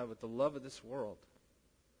satisfied with the love of this world.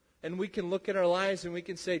 And we can look at our lives and we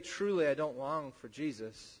can say, truly, I don't long for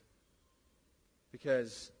Jesus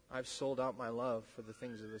because I've sold out my love for the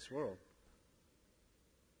things of this world.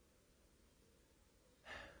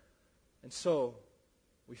 And so,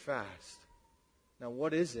 we fast. Now,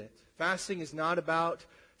 what is it? Fasting is not about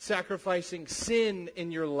sacrificing sin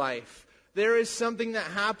in your life. There is something that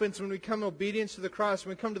happens when we come obedience to the cross,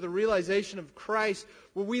 when we come to the realization of Christ,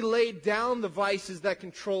 where we lay down the vices that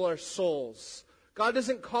control our souls. God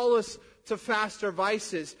doesn't call us to fast our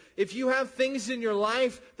vices. If you have things in your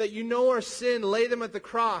life that you know are sin, lay them at the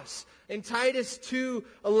cross. In Titus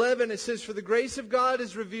 2:11 it says, for the grace of God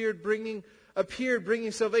is appeared,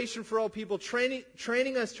 bringing salvation for all people,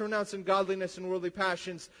 training us to renounce ungodliness and worldly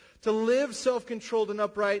passions, to live self-controlled and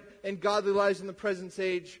upright and godly lives in the present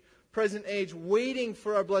age, waiting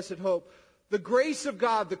for our blessed hope. The grace of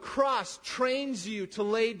God, the cross, trains you to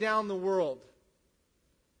lay down the world.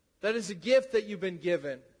 That is a gift that you've been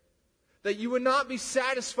given. That you would not be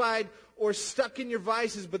satisfied or stuck in your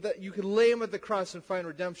vices, but that you could lay them at the cross and find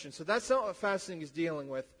redemption. So that's not what fasting is dealing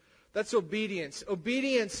with. That's obedience.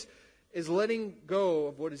 Obedience is letting go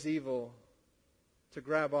of what is evil to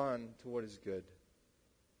grab on to what is good.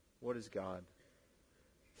 What is God?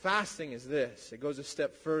 Fasting is this. It goes a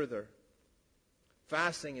step further.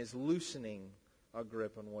 Fasting is loosening our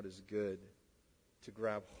grip on what is good to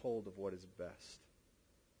grab hold of what is best.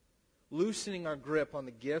 Loosening our grip on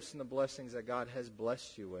the gifts and the blessings that God has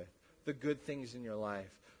blessed you with, the good things in your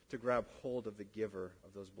life, to grab hold of the giver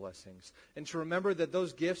of those blessings. And to remember that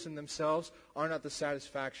those gifts in themselves are not the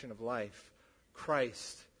satisfaction of life.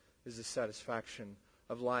 Christ is the satisfaction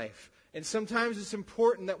of life. And sometimes it's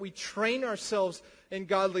important that we train ourselves in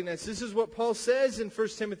godliness. This is what Paul says in 1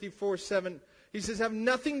 Timothy 4:7. He says, have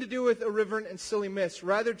nothing to do with irreverent and silly myths.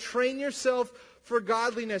 Rather, train yourself for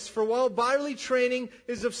godliness. For while bodily training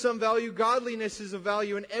is of some value, godliness is of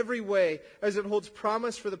value in every way, as it holds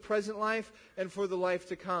promise for the present life and for the life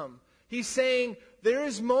to come. He's saying there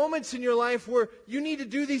is moments in your life where you need to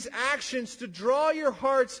do these actions to draw your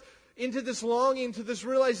hearts into this longing, to this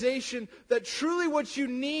realization that truly what you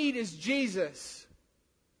need is Jesus.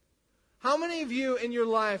 How many of you in your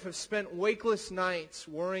life have spent wakeless nights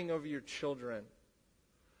worrying over your children?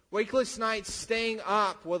 Wakeless nights staying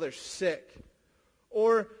up while they're sick?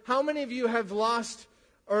 Or how many of you have lost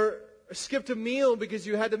or skipped a meal because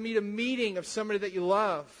you had to meet a meeting of somebody that you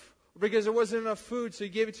love? Or because there wasn't enough food, so you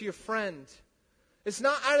gave it to your friend? It's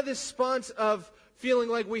not out of this response of feeling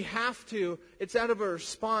like we have to. It's out of a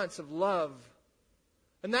response of love.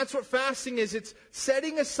 And that's what fasting is. It's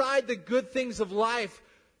setting aside the good things of life.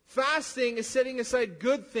 Fasting is setting aside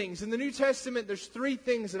good things. In the New Testament, there's three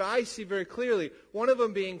things that I see very clearly. One of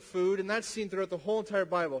them being food, and that's seen throughout the whole entire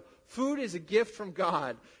Bible. Food is a gift from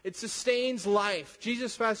God. It sustains life.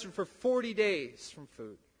 Jesus fasted for 40 days from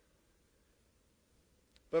food.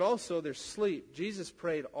 But also there's sleep. Jesus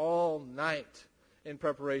prayed all night in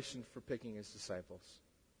preparation for picking his disciples.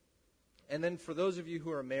 And then for those of you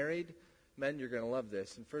who are married, men, you're going to love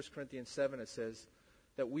this. In 1 Corinthians 7, it says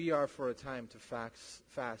that we are for a time to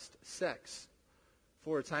fast sex,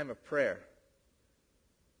 for a time of prayer.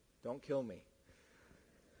 Don't kill me.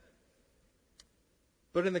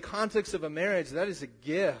 But in the context of a marriage, that is a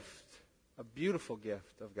gift, a beautiful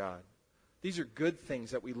gift of God. These are good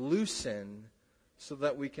things that we loosen so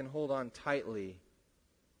that we can hold on tightly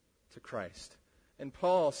to Christ. And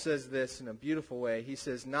Paul says this in a beautiful way. He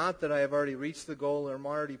says, not that I have already reached the goal or am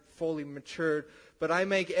already fully matured, but I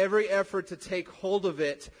make every effort to take hold of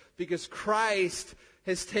it because Christ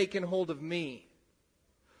has taken hold of me.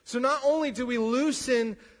 So not only do we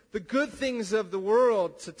loosen the good things of the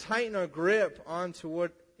world to tighten our grip onto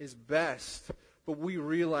what is best, but we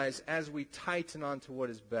realize as we tighten onto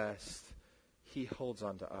what is best, he holds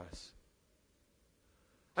on to us.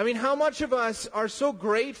 I mean, how much of us are so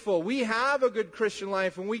grateful? We have a good Christian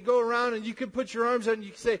life, and we go around and you can put your arms out and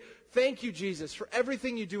you can say, thank you, Jesus, for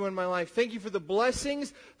everything you do in my life. Thank you for the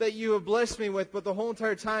blessings that you have blessed me with. But the whole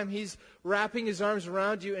entire time, he's wrapping his arms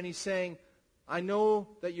around you and he's saying, I know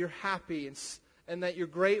that you're happy and that you're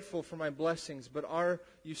grateful for my blessings, but are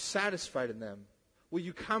you satisfied in them? Will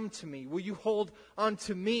you come to me? Will you hold on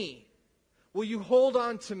to me? Will you hold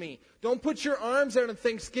on to me? Don't put your arms out in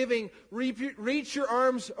thanksgiving. Reach your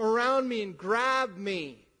arms around me and grab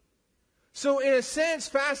me. So in a sense,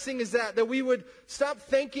 fasting is that we would stop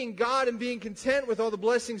thanking God and being content with all the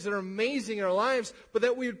blessings that are amazing in our lives, but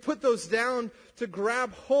that we would put those down to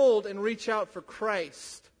grab hold and reach out for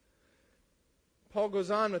Christ. Paul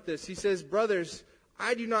goes on with this. He says, brothers,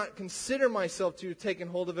 I do not consider myself to have taken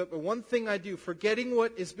hold of it, but one thing I do, forgetting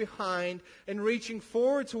what is behind and reaching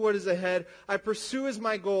forward to what is ahead, I pursue as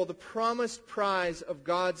my goal the promised prize of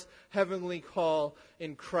God's heavenly call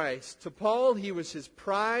in Christ. To Paul, he was his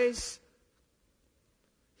prize.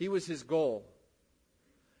 He was his goal.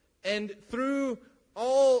 And through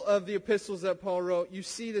all of the epistles that Paul wrote, you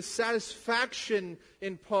see the satisfaction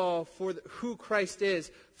in Paul for who Christ is.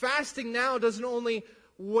 Fasting now doesn't only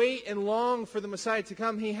wait and long for the Messiah to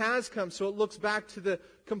come. He has come. So it looks back to the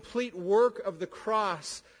complete work of the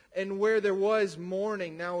cross. And where there was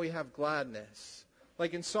mourning, now we have gladness.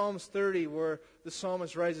 Like in Psalms 30, where the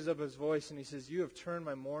psalmist rises up his voice and he says, you have turned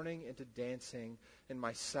my mourning into dancing and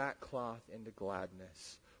my sackcloth into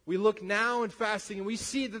gladness. We look now in fasting and we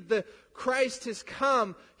see that the Christ has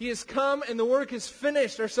come. He has come and the work is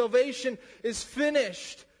finished. Our salvation is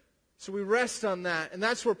finished. So we rest on that. And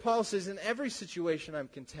that's where Paul says, in every situation I'm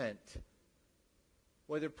content.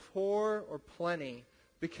 Whether poor or plenty.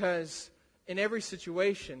 Because in every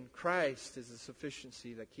situation, Christ is the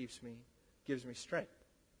sufficiency that gives me strength.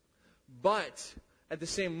 But at the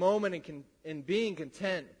same moment in being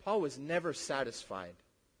content, Paul was never satisfied.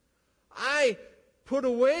 I put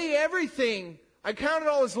away everything. I counted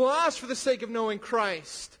all as loss for the sake of knowing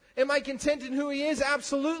Christ. Am I content in who he is?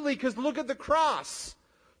 Absolutely, because look at the cross.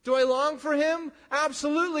 Do I long for him?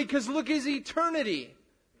 Absolutely, because look at his eternity.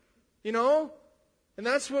 You know? And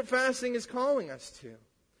that's what fasting is calling us to.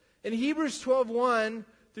 In Hebrews 12:1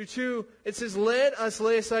 through 2, it says, let us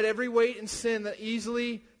lay aside every weight and sin that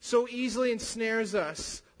so easily ensnares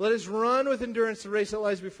us. Let us run with endurance the race that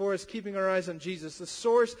lies before us, keeping our eyes on Jesus, the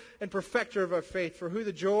source and perfecter of our faith, for who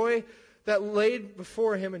the joy that laid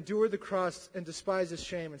before him endured the cross and despised his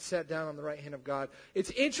shame and sat down on the right hand of God.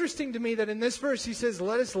 It's interesting to me that in this verse he says,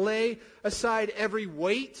 let us lay aside every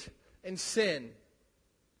weight and sin.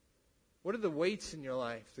 What are the weights in your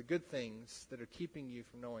life, the good things that are keeping you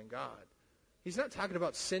from knowing God? He's not talking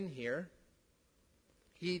about sin here.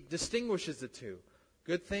 He distinguishes the two,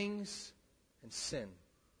 good things and sin.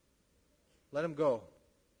 Let them go.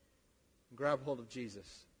 Grab hold of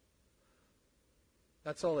Jesus.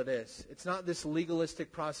 That's all it is. It's not this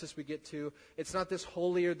legalistic process we get to. It's not this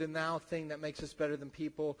holier than thou thing that makes us better than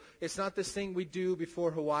people. It's not this thing we do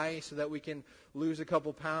before Hawaii so that we can lose a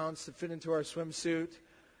couple pounds to fit into our swimsuit.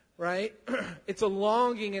 Right? It's a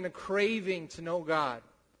longing and a craving to know God.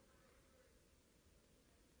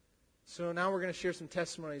 So now we're going to share some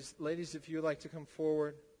testimonies. Ladies, if you would like to come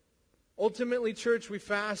forward. Ultimately, church, we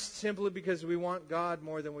fast simply because we want God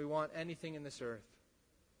more than we want anything in this earth.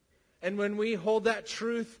 And when we hold that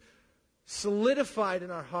truth solidified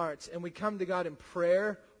in our hearts and we come to God in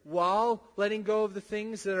prayer while letting go of the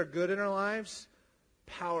things that are good in our lives,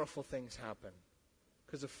 powerful things happen.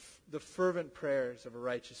 Because the fervent prayers of a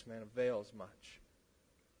righteous man avails much.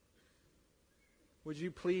 Would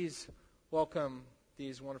you please welcome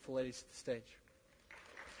these wonderful ladies to the stage?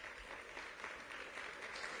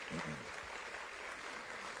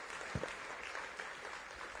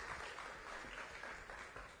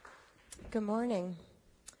 Good morning.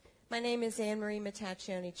 My name is Anne Marie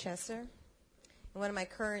Mataccioni Chesser, and one of my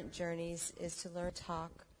current journeys is to learn to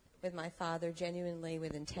talk with my Father genuinely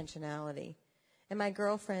with intentionality. And my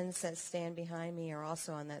girlfriends that stand behind me are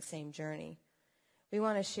also on that same journey. We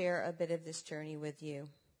want to share a bit of this journey with you.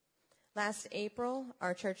 Last April,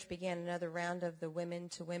 our church began another round of the Women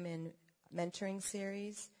to Women mentoring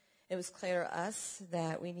series. It was clear to us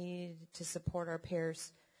that we needed to support our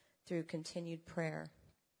peers through continued prayer.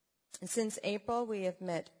 And since April, we have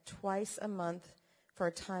met twice a month for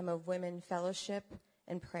a time of women fellowship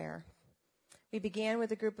and prayer. We began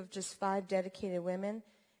with a group of just 5 dedicated women,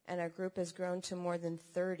 and our group has grown to more than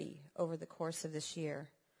 30 over the course of this year.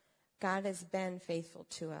 God has been faithful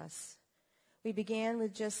to us. We began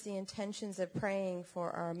with just the intentions of praying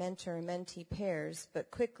for our mentor and mentee pairs,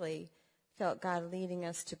 but quickly felt God leading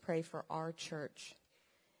us to pray for our church.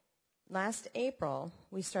 Last April,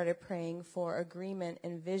 we started praying for agreement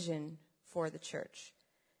and vision for the church.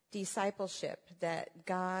 Discipleship, that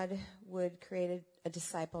God would create a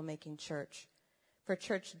disciple-making church. For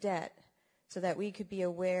church debt, so that we could be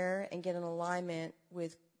aware and get in alignment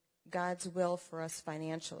with God's will for us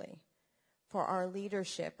financially. For our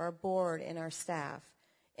leadership, our board, and our staff,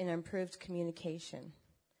 and improved communication.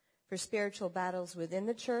 For spiritual battles within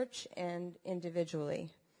the church and individually.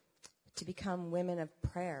 To become women of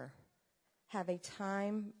prayer. Have a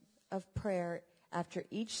time of prayer after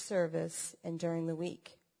each service and during the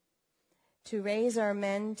week. To raise our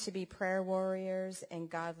men to be prayer warriors and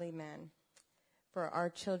godly men. For our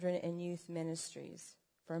children and youth ministries.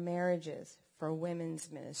 For marriages. For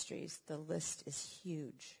women's ministries. The list is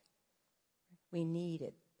huge. We need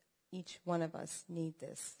it. Each one of us need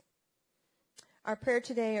this. Our prayer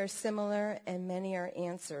today are similar and many are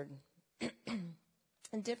answered.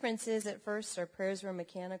 The difference is at first our prayers were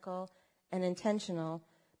mechanical and intentional,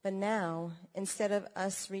 but now, instead of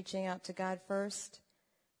us reaching out to God first,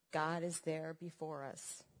 God is there before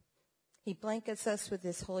us. He blankets us with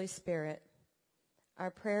His Holy Spirit.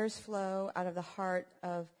 Our prayers flow out of the heart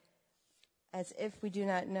of as if we do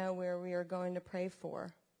not know where we are going to pray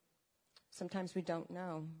for. Sometimes we don't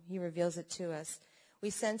know. He reveals it to us. We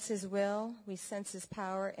sense His will, we sense His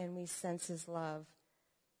power, and we sense His love.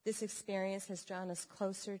 This experience has drawn us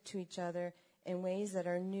closer to each other in ways that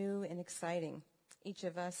are new and exciting. Each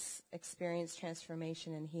of us experienced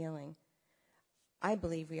transformation and healing. I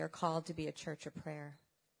believe we are called to be a church of prayer.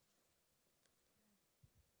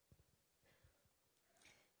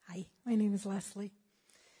 Hi, my name is Leslie.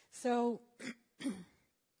 So,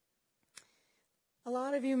 a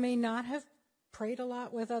lot of you may not have prayed a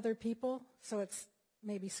lot with other people, so it's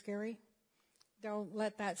maybe scary. Don't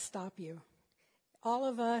let that stop you. All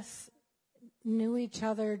of us knew each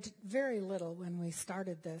other very little when we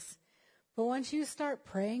started this. But once you start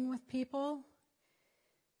praying with people,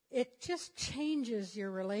 it just changes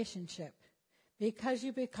your relationship because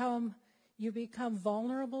you You become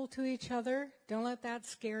vulnerable to each other. Don't let that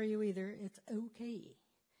scare you either. It's okay.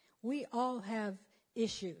 We all have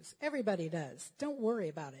issues. Everybody does. Don't worry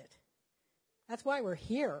about it. That's why we're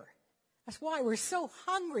here. That's why we're so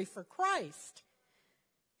hungry for Christ.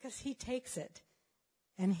 Because he takes it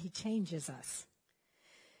and he changes us.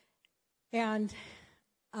 And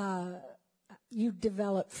you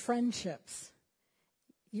develop friendships.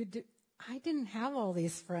 I didn't have all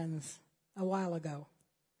these friends a while ago,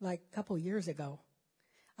 like a couple years ago.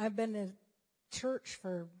 I've been in church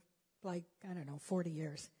for 40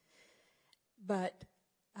 years. But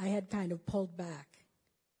I had kind of pulled back.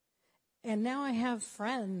 And now I have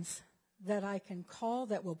friends that I can call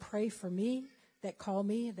that will pray for me, that call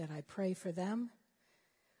me, that I pray for them.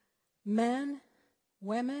 Men,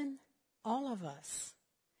 women, all of us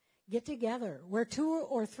get together. Where 2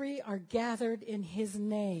 or 3 are gathered in his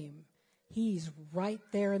name, he's right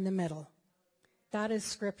there in the middle. That is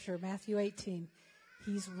Scripture, Matthew 18.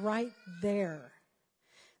 He's right there.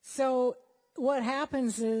 So what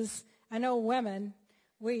happens is, I know women,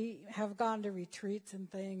 we have gone to retreats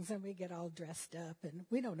and things, and we get all dressed up, and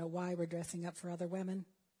we don't know why we're dressing up for other women.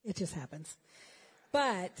 It just happens.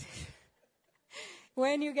 But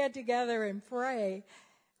when you get together and pray,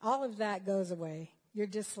 all of that goes away. You're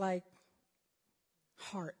just like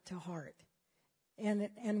heart to heart.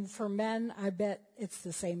 And for men, I bet it's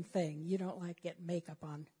the same thing. You don't like get makeup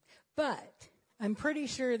on. But I'm pretty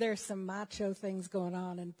sure there's some macho things going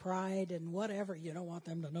on and pride and whatever. You don't want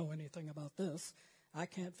them to know anything about this. I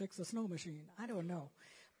can't fix a snow machine. I don't know.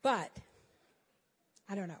 But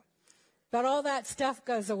all that stuff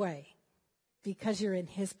goes away because you're in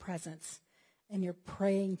his presence and you're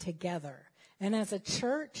praying together. And as a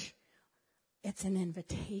church, it's an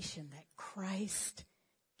invitation that Christ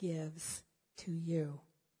gives to you.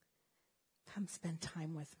 Come spend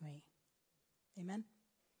time with me. Amen.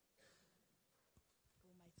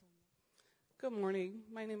 Good morning.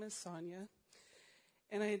 My name is Sonia.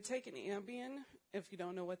 And I had taken Ambien. If you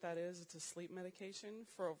don't know what that is, it's a sleep medication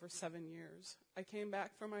for over 7 years. I came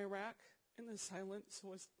back from Iraq, and the silence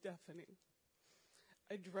was deafening.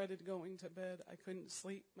 I dreaded going to bed. I couldn't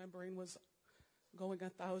sleep. My brain was going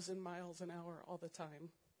 1,000 miles an hour all the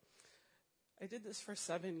time. I did this for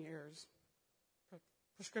 7 years.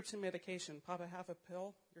 Prescription medication, pop a half a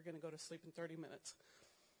pill, you're going to go to sleep in 30 minutes.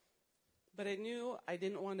 But I knew I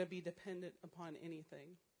didn't want to be dependent upon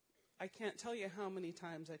anything. I can't tell you how many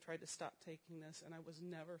times I tried to stop taking this, and I was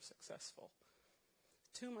never successful.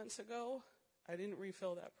 2 months ago, I didn't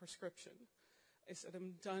refill that prescription. I said,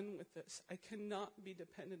 I'm done with this. I cannot be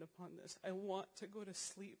dependent upon this. I want to go to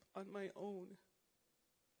sleep on my own.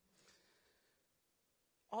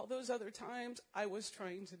 All those other times, I was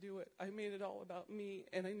trying to do it. I made it all about me,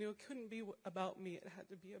 and I knew it couldn't be about me. It had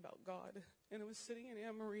to be about God. And I was sitting in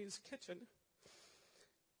Anne-Marie's kitchen,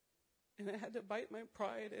 and I had to bite my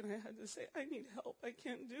pride, and I had to say, I need help. I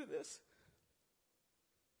can't do this.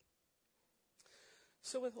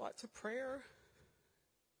 So with lots of prayer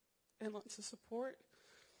and lots of support,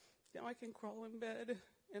 now I can crawl in bed,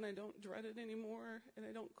 and I don't dread it anymore, and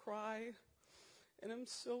I don't cry. And I'm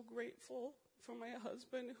so grateful for my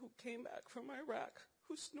husband who came back from Iraq,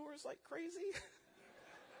 who snores like crazy.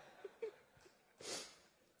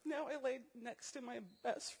 Now I lay next to my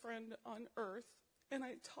best friend on earth, and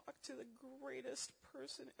I talk to the greatest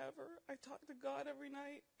person ever. I talk to God every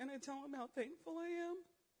night, and I tell him how thankful I am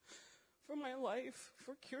for my life,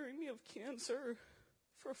 for curing me of cancer,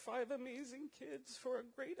 for 5 amazing kids, for a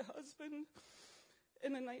great husband.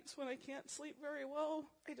 And the nights when I can't sleep very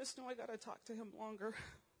well, I just know I got to talk to him longer.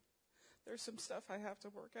 There's some stuff I have to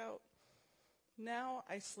work out. Now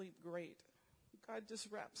I sleep great. God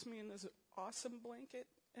just wraps me in this awesome blanket,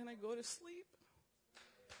 and I go to sleep.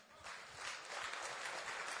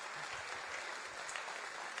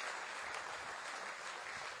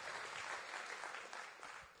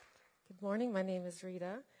 Good morning. My name is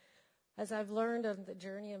Rita. As I've learned on the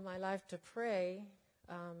journey of my life to pray,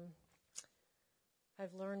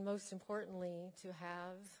 I've learned most importantly to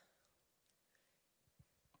have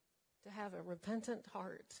a repentant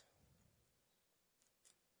heart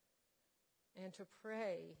and to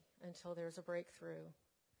pray until there's a breakthrough.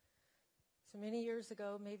 So many years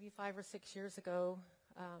ago, maybe 5 or 6 years ago,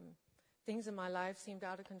 things in my life seemed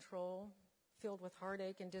out of control, filled with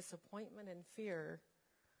heartache and disappointment and fear.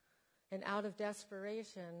 And out of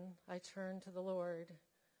desperation, I turned to the Lord,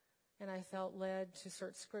 and I felt led to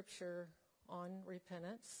search Scripture on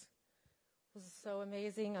repentance. It was so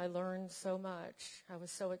amazing. I learned so much. I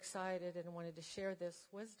was so excited and wanted to share this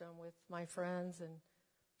wisdom with my friends and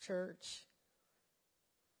church.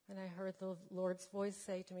 And I heard the Lord's voice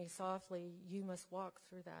say to me softly, you must walk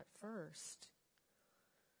through that first.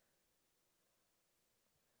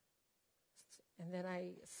 And then I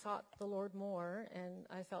sought the Lord more, and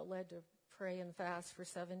I felt led to pray and fast for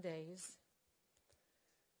 7 days.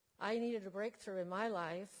 I needed a breakthrough in my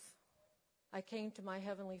life. I came to my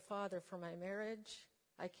Heavenly Father for my marriage.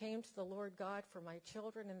 I came to the Lord God for my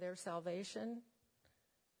children and their salvation.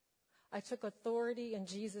 I took authority in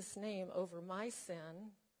Jesus' name over my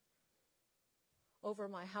sin, over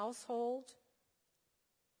my household.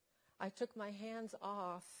 I took my hands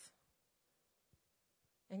off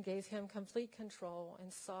and gave him complete control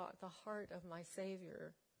and sought the heart of my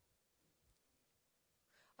Savior.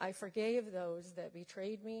 I forgave those that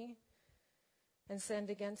betrayed me and sinned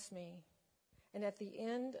against me. And at the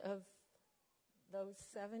end of those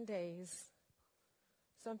 7 days,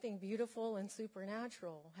 something beautiful and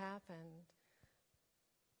supernatural happened.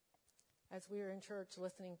 As we were in church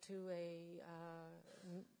listening to a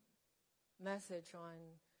message on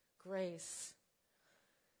grace,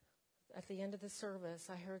 at the end of the service,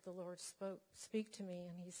 I heard the Lord speak to me,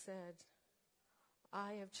 and he said,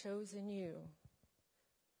 I have chosen you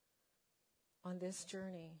on this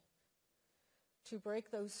journey to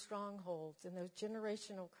break those strongholds and those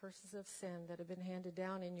generational curses of sin that have been handed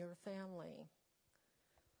down in your family.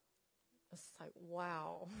 It's like,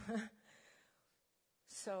 wow.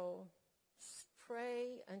 So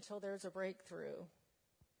pray until there's a breakthrough.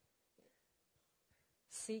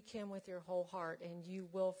 Seek him with your whole heart, and you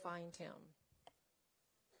will find him.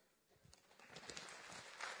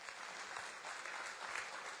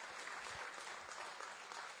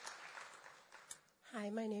 Hi,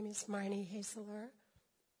 my name is Marnie Hazeler,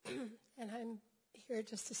 and I'm here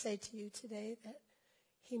just to say to you today that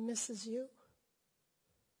he misses you,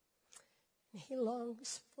 and he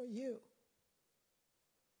longs for you,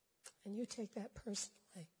 and you take that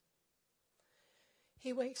personally.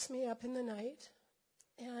 He wakes me up in the night,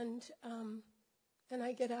 and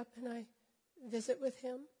I get up and I visit with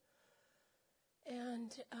him,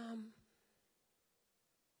 and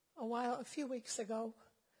a few weeks ago,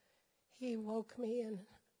 he woke me, and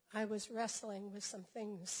I was wrestling with some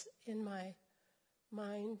things in my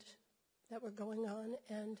mind that were going on,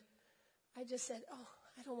 and I just said,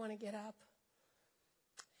 I don't want to get up.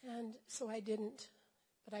 And so I didn't,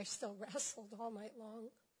 but I still wrestled all night long.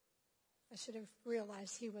 I should have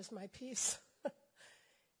realized he was my peace.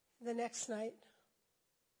 The next night,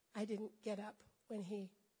 I didn't get up when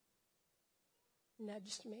he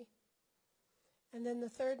nudged me. And then the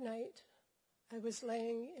third night, I was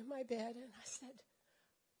laying in my bed, and I said,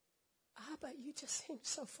 Abba, you just seem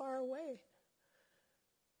so far away.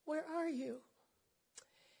 Where are you?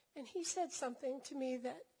 And he said something to me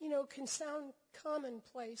that, can sound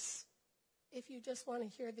commonplace if you just want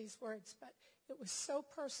to hear these words, but it was so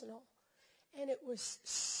personal, and it was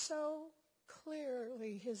so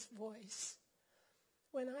clearly his voice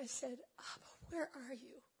when I said, Abba, where are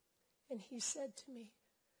you? And he said to me,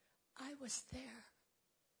 I was there,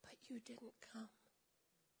 but you didn't come.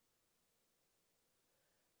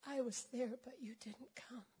 I was there, but you didn't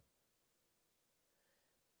come.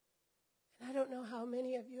 And I don't know how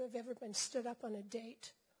many of you have ever been stood up on a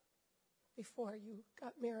date before you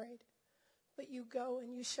got married, but you go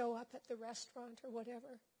and you show up at the restaurant or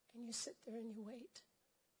whatever, and you sit there and you wait.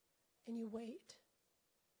 And you wait.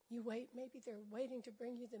 You wait. Maybe they're waiting to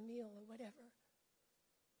bring you the meal or whatever.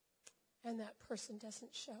 And that person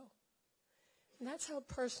doesn't show. And that's how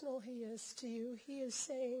personal he is to you. He is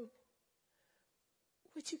saying,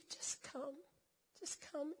 would you just come? Just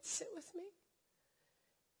come and sit with me.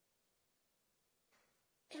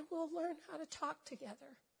 And we'll learn how to talk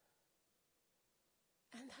together.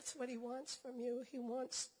 And that's what he wants from you. He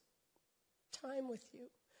wants time with you.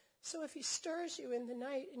 So if he stirs you in the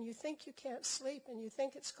night and you think you can't sleep and you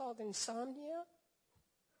think it's called insomnia,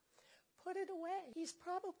 put it away. He's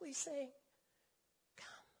probably saying,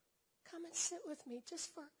 come and sit with me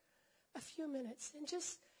just for a few minutes, and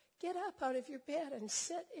just get up out of your bed and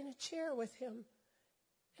sit in a chair with him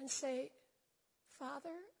and say, Father,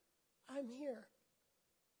 I'm here.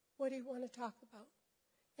 What do you want to talk about?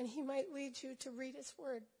 And he might lead you to read his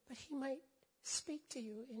word, but he might speak to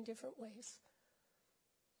you in different ways.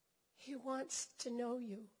 He wants to know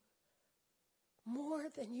you more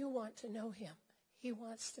than you want to know him. He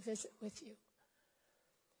wants to visit with you.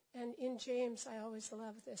 And in James, I always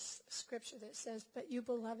love this scripture that says, but you,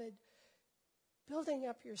 beloved, building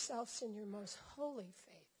up yourselves in your most holy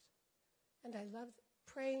faith. And I love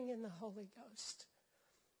praying in the Holy Ghost.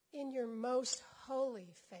 In your most holy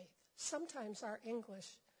faith. Sometimes our English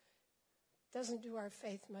doesn't do our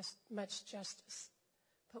faith much justice.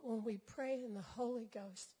 But when we pray in the Holy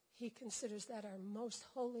Ghost, He considers that our most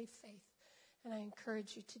holy faith. And I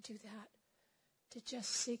encourage you to do that, to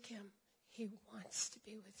just seek him. He wants to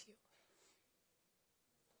be with you.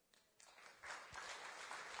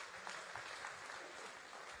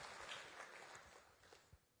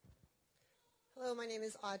 Hello, my name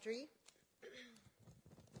is Audrey.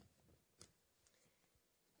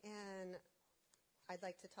 And I'd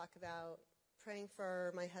like to talk about praying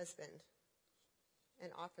for my husband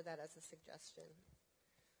and offer that as a suggestion.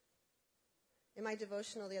 In my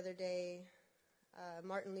devotional the other day,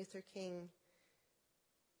 Martin Luther King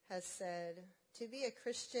has said, "To be a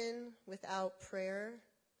Christian without prayer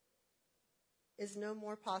is no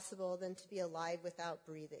more possible than to be alive without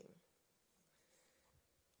breathing."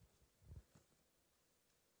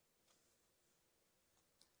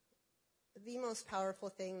 The most powerful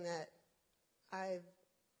thing that I've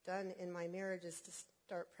done in my marriage is to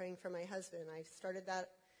start praying for my husband. I started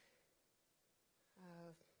that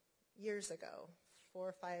years ago, 4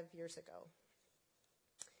 or 5 years ago.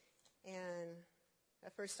 And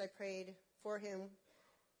at first I prayed for him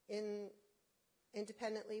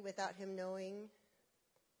independently without him knowing.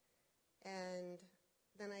 And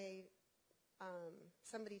then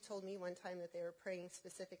somebody told me one time that they were praying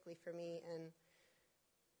specifically for me, and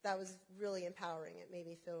that was really empowering. It made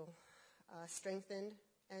me feel strengthened.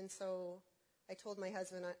 And so I told my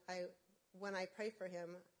husband, when I pray for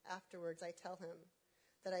him, afterwards I tell him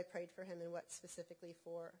that I prayed for him and what specifically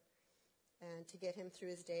for, and to get him through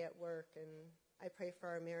his day at work, and I pray for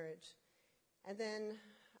our marriage. And then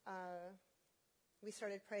we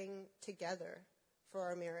started praying together for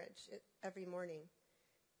our marriage every morning,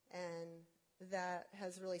 and that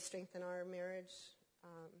has really strengthened our marriage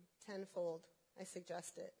tenfold. I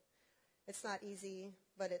suggest it. It's not easy,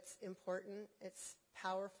 but it's important. It's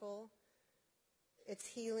powerful. It's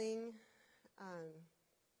healing.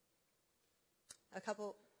 A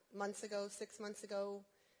couple months ago, 6 months ago,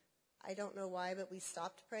 I don't know why, but we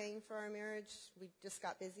stopped praying for our marriage. We just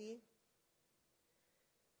got busy.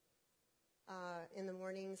 In the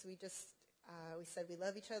mornings, we said we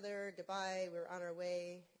love each other, goodbye, we were on our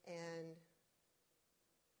way, and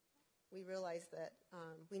we realized that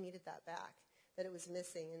we needed that back, that it was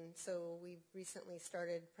missing. And so we recently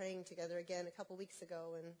started praying together again a couple weeks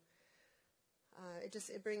ago, and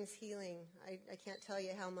it brings healing. I can't tell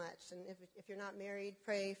you how much. And if you're not married,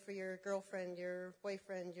 pray for your girlfriend, your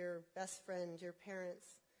boyfriend, your best friend, your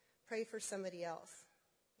parents. Pray for somebody else.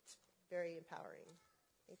 It's very empowering.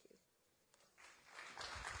 Thank you.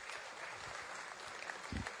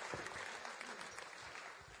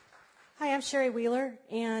 Hi, I'm Sherry Wheeler,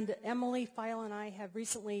 and Emily Feil and I have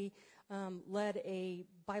recently led a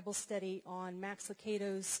Bible study on Max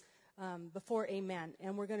Lucado's Before Amen.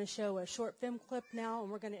 And we're going to show a short film clip now,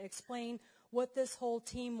 and we're going to explain what this whole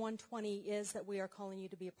Team 120 is that we are calling you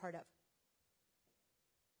to be a part of.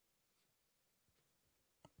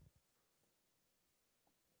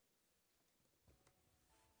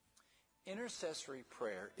 Intercessory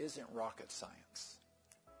prayer isn't rocket science.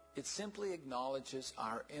 It simply acknowledges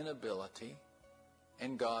our inability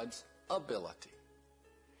and God's ability.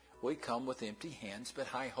 We come with empty hands but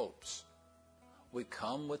high hopes. We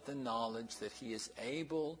come with the knowledge that He is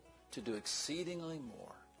able to do exceedingly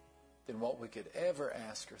more than what we could ever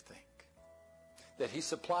ask or think. That He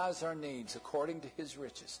supplies our needs according to His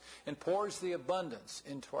riches and pours the abundance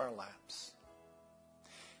into our laps.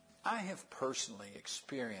 I have personally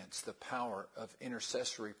experienced the power of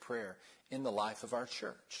intercessory prayer in the life of our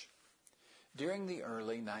church. During the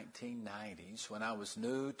early 1990s, when I was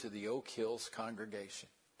new to the Oak Hills congregation,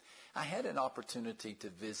 I had an opportunity to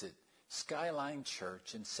visit Skyline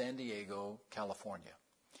Church in San Diego, California.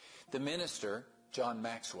 The minister, John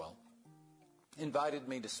Maxwell, invited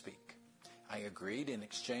me to speak. I agreed in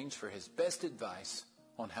exchange for his best advice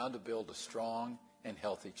on how to build a strong and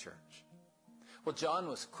healthy church. Well, John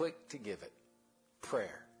was quick to give it.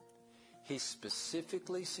 Prayer. He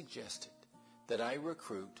specifically suggested that I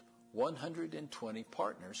recruit 120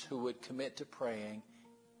 partners who would commit to praying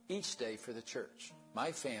each day for the church,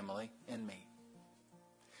 my family, and me.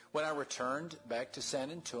 When I returned back to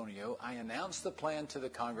San Antonio, I announced the plan to the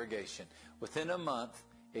congregation. Within a month,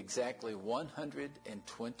 exactly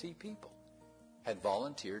 120 people had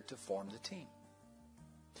volunteered to form the team.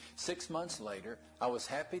 6 months later, I was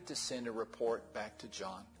happy to send a report back to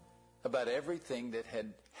John about everything that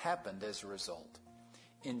had happened as a result.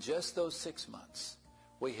 In just those 6 months,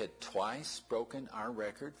 we had twice broken our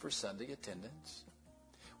record for Sunday attendance.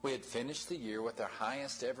 We had finished the year with our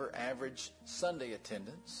highest ever average Sunday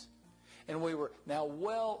attendance, and we were now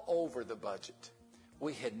well over the budget.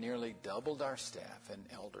 We had nearly doubled our staff and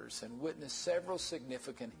elders and witnessed several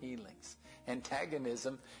significant healings.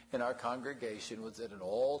 Antagonism in our congregation was at an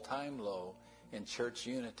all-time low, and church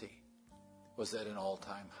unity was at an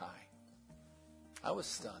all-time high. I was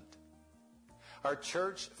stunned. Our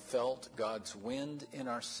church felt God's wind in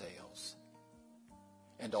our sails,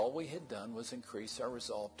 and all we had done was increase our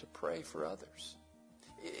resolve to pray for others.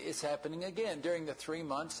 It's happening again. During the 3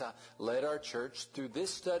 months I led our church through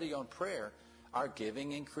this study on prayer, our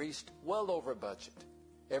giving increased well over budget.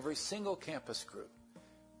 Every single campus grew.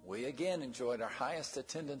 We again enjoyed our highest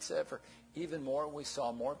attendance ever. Even more, we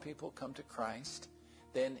saw more people come to Christ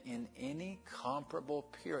than in any comparable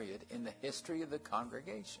period in the history of the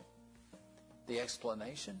congregation. The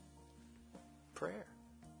explanation? Prayer.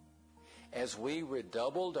 As we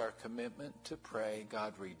redoubled our commitment to pray,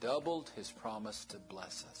 God redoubled his promise to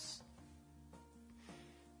bless us.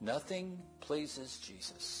 Nothing pleases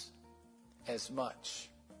Jesus as much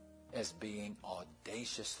as being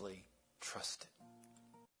audaciously trusted.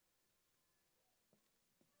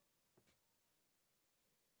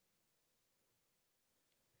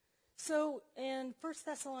 So in 1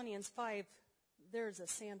 Thessalonians 5, there's a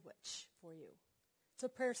sandwich for you. It's a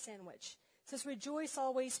prayer sandwich. It says, rejoice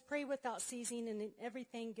always, pray without ceasing, and in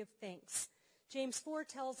everything give thanks. James 4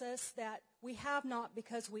 tells us that we have not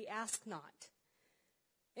because we ask not.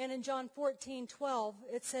 And in John 14:12,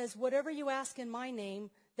 it says, whatever you ask in my name,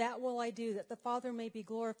 that will I do, that the Father may be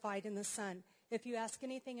glorified in the Son. If you ask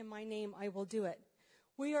anything in my name, I will do it.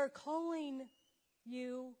 We are calling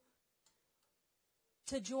you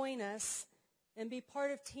to join us and be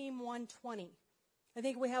part of Team 120. I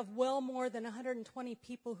think we have well more than 120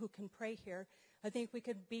 people who can pray here. I think we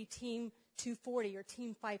could be Team 240 or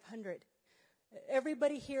Team 500.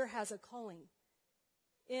 Everybody here has a calling.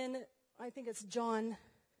 I think it's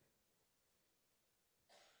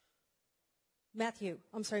Matthew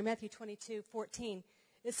 22:14.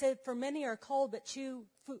 It said, for many are called, but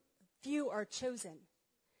few are chosen.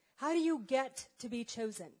 How do you get to be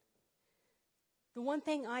chosen? The one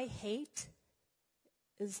thing I hate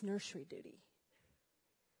is nursery duty.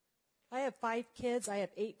 I have 5 kids. I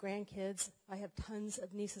have 8 grandkids. I have tons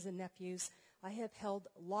of nieces and nephews. I have held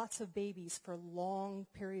lots of babies for long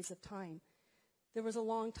periods of time. There was a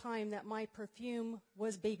long time that my perfume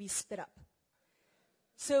was baby spit up.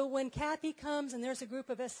 So when Kathy comes and there's a group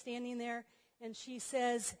of us standing there and she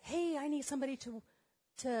says, hey, I need somebody to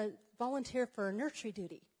volunteer for nursery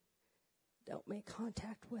duty. Don't make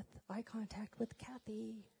eye contact with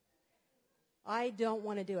Kathy. I don't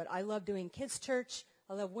want to do it. I love doing kids' church.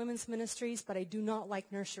 I love women's ministries, but I do not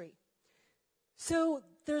like nursery. So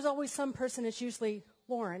there's always some person, it's usually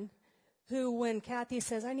Lauren, who when Kathy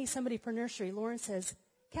says, I need somebody for nursery, Lauren says,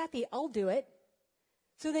 Kathy, I'll do it.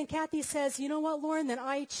 So then Kathy says, you know what, Lauren, then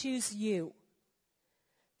I choose you.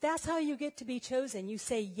 That's how you get to be chosen. You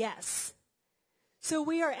say yes. So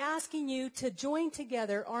we are asking you to join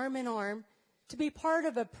together, arm in arm, to be part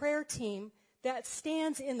of a prayer team that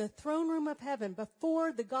stands in the throne room of heaven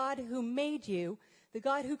before the God who made you, the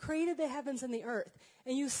God who created the heavens and the earth.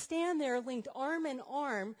 And you stand there linked arm in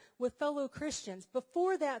arm with fellow Christians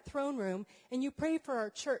before that throne room, and you pray for our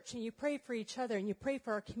church, and you pray for each other, and you pray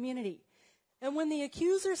for our community. And when the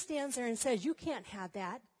accuser stands there and says, you can't have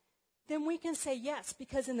that, then we can say yes,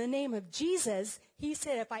 because in the name of Jesus, he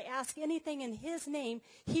said, if I ask anything in his name,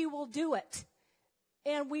 he will do it.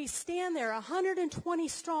 And we stand there 120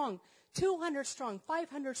 strong, 200 strong,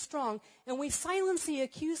 500 strong, and we silence the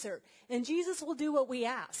accuser. And Jesus will do what we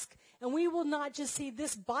ask. And we will not just see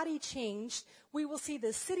this body changed. We will see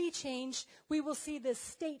this city changed. We will see this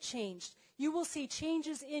state changed. You will see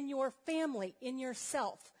changes in your family, in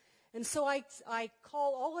yourself. And so I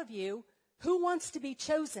call all of you, who wants to be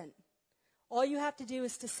chosen? All you have to do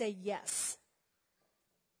is to say yes.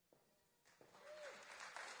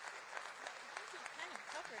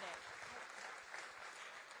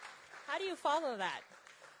 How do you follow that?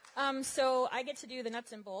 So I get to do the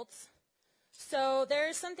nuts and bolts. So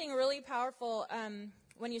there's something really powerful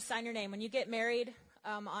when you sign your name. When you get married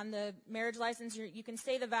on the marriage license, you can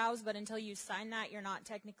say the vows, but until you sign that, you're not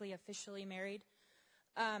technically officially married.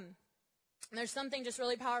 There's something just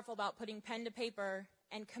really powerful about putting pen to paper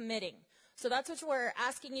and committing. So that's what we're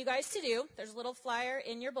asking you guys to do. There's a little flyer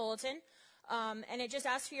in your bulletin, and it just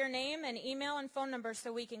asks for your name and email and phone number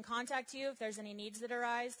so we can contact you if there's any needs that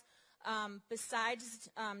arise. Besides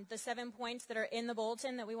the 7 points that are in the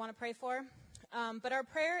bulletin that we want to pray for. But our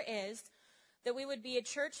prayer is that we would be a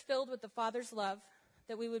church filled with the Father's love,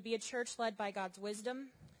 that we would be a church led by God's wisdom,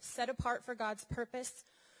 set apart for God's purpose,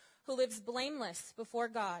 who lives blameless before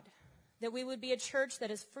God, that we would be a church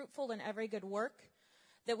that is fruitful in every good work,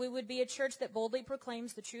 that we would be a church that boldly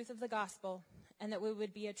proclaims the truth of the gospel, and that we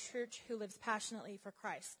would be a church who lives passionately for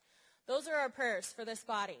Christ. Those are our prayers for this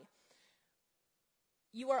body.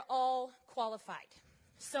 You are all qualified.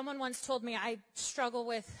 Someone once told me I struggle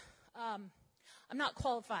with, I'm not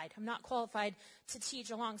qualified. I'm not qualified to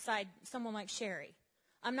teach alongside someone like Sherry.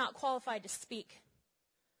 I'm not qualified to speak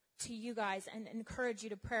to you guys and encourage you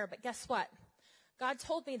to prayer. But guess what? God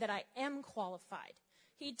told me that I am qualified.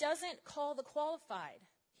 He doesn't call the qualified.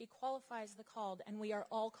 He qualifies the called, and we are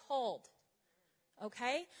all called.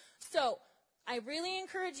 Okay? So I really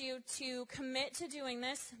encourage you to commit to doing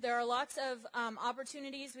this. There are lots of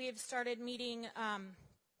opportunities. We have started meeting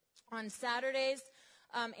on Saturdays.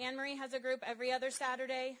 Anne-Marie has a group every other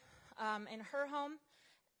Saturday in her home.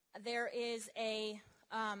 There is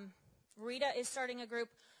Rita is starting a group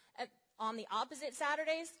on the opposite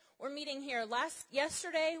Saturdays. We're meeting here.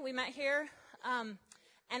 Yesterday we met here,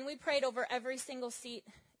 and we prayed over every single seat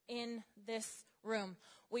in this room.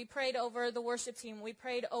 We prayed over the worship team. We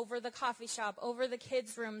prayed over the coffee shop, over the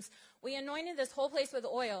kids' rooms. We anointed this whole place with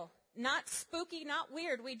oil. Not spooky, not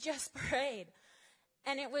weird. We just prayed.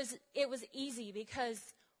 And it was easy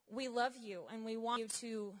because we love you and we want you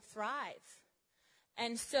to thrive.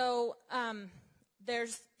 And so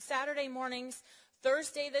there's Saturday mornings,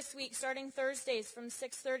 Thursday this week, starting Thursdays from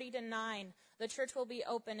 6:30 to 9. The church will be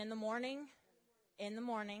open in the morning,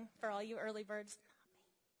 for all you early birds.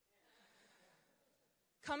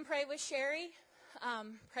 Come pray with Sherry.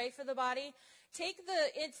 Pray for the body.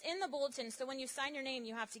 It's in the bulletin, so when you sign your name,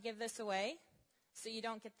 you have to give this away, so you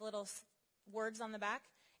don't get the little words on the back.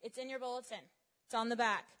 It's in your bulletin. It's on the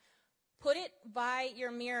back. Put it by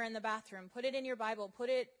your mirror in the bathroom. Put it in your Bible.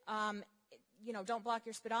 Put it, don't block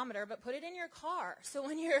your speedometer, but put it in your car. So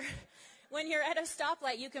when you're at a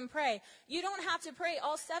stoplight, you can pray. You don't have to pray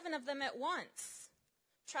all 7 of them at once.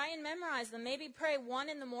 Try and memorize them. Maybe pray 1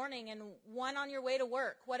 in the morning and 1 on your way to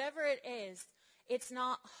work. Whatever it is, it's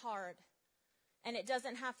not hard. And it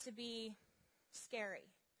doesn't have to be scary.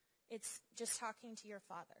 It's just talking to your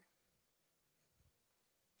Father.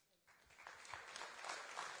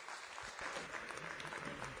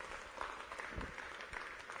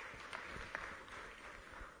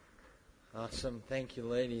 Awesome. Thank you,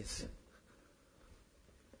 ladies.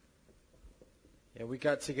 Yeah, we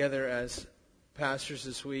got together as pastors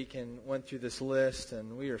this week and went through this list,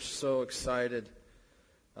 and we are so excited.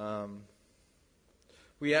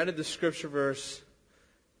 We added the scripture verse.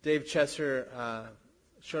 Dave Chesser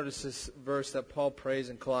showed us this verse that Paul prays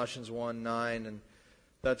in Colossians 1:9, and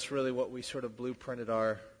that's really what we sort of blueprinted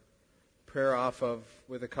our prayer off of,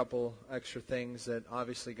 with a couple extra things that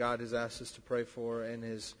obviously God has asked us to pray for in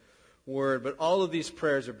His Word. But all of these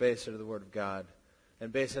prayers are based out of the Word of God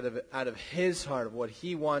and based out of His heart, of what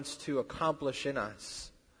He wants to accomplish in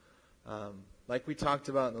us. Like we talked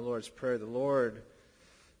about in the Lord's Prayer, the Lord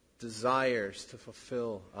desires to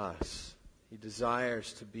fulfill us. He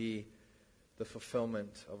desires to be the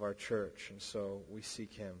fulfillment of our church, and so we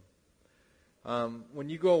seek Him. When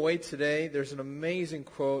you go away today, there's an amazing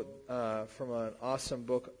quote from an awesome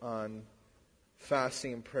book on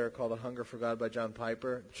fasting and prayer called A Hunger for God by John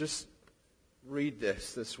Piper. Just read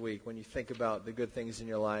this week when you think about the good things in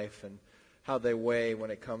your life and how they weigh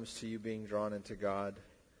when it comes to you being drawn into God.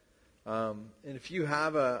 And if you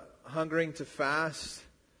have a hungering to fast,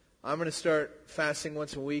 I'm going to start fasting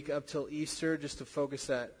once a week up till Easter, just to focus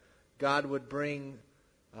that God would bring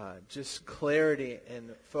just clarity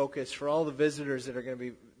and focus for all the visitors that are going to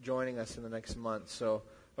be joining us in the next month. So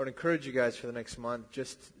I would encourage you guys for the next month,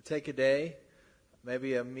 just take a day,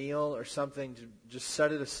 maybe a meal or something, to just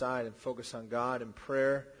set it aside and focus on God in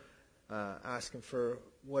prayer, ask Him for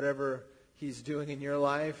whatever He's doing in your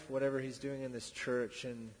life, whatever He's doing in this church.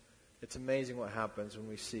 And it's amazing what happens when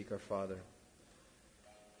we seek our Father.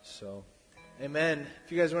 So, amen.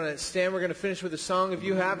 If you guys want to stand, we're going to finish with a song. If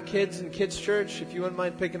you have kids in kids' church, if you wouldn't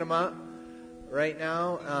mind picking them up right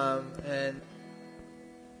now. And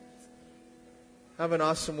have an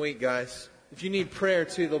awesome week, guys. If you need prayer,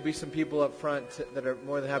 too, there'll be some people up front that are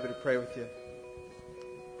more than happy to pray with you.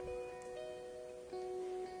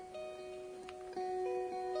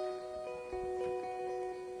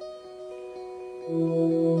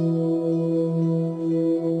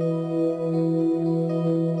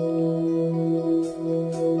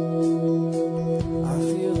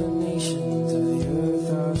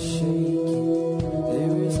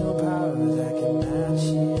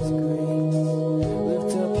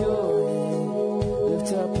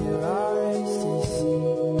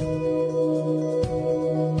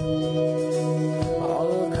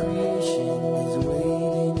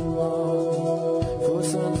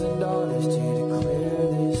 Sons and daughters to declare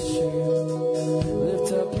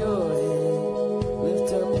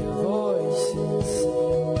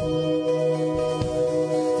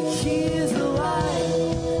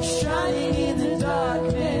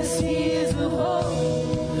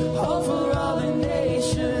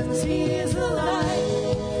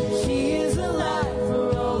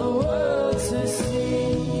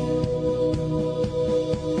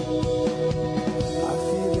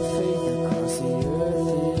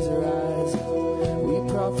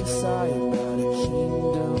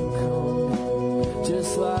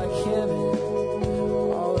just like heaven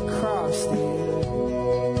all across the earth.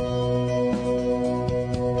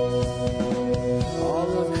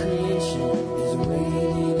 All of creation is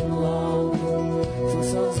waiting and longing for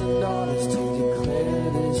sons and daughters to declare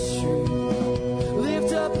this truth.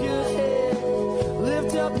 Lift up your head,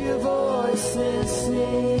 lift up your voice and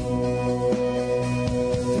sing.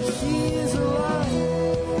 He is a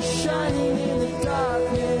light shining in the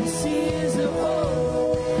darkness. He is a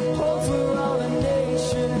hope, hope for all the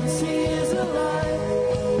nations. He is a light,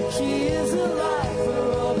 he is a light for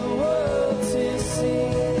all the world to see.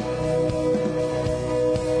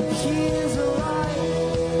 He is a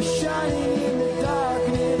light shining in the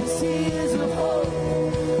darkness. He is a hope,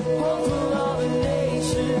 hope for all the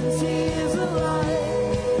nations. He is a light,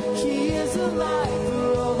 he is a light for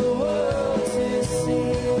all the world to see.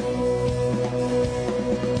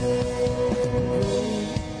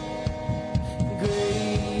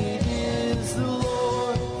 Great is the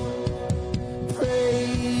Lord,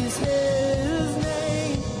 praise his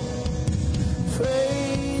name,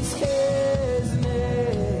 praise his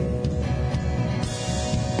name.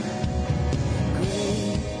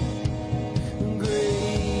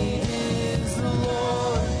 Great is the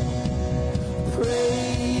Lord,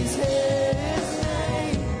 praise his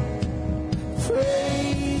name,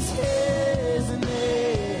 praise his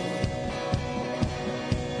name.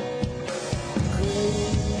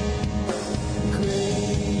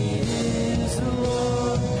 Great is the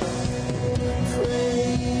Lord,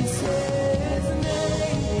 praise his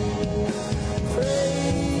name,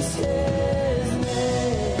 praise his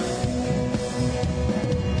name.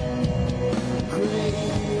 Great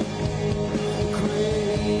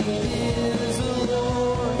is the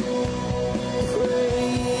Lord,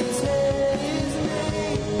 praise his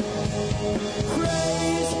name,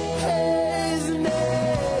 praise his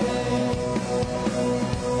name.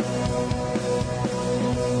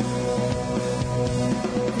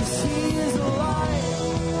 'Cause he is a light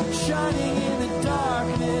shining in the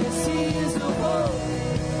darkness. He is a hope,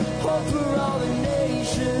 hope for all the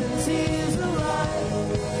nations. He is a light,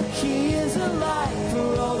 he is a light for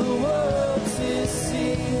all the world to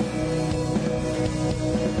see.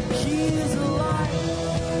 He is a light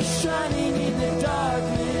shining in the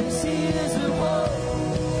darkness. He is a hope,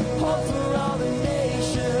 hope for all the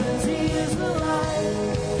nations. He is a light,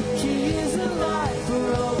 he is a light for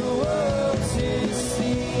all the world to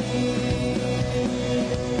see.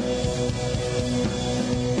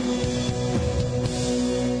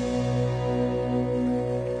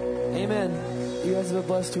 Amen. You guys have a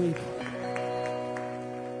blessed week.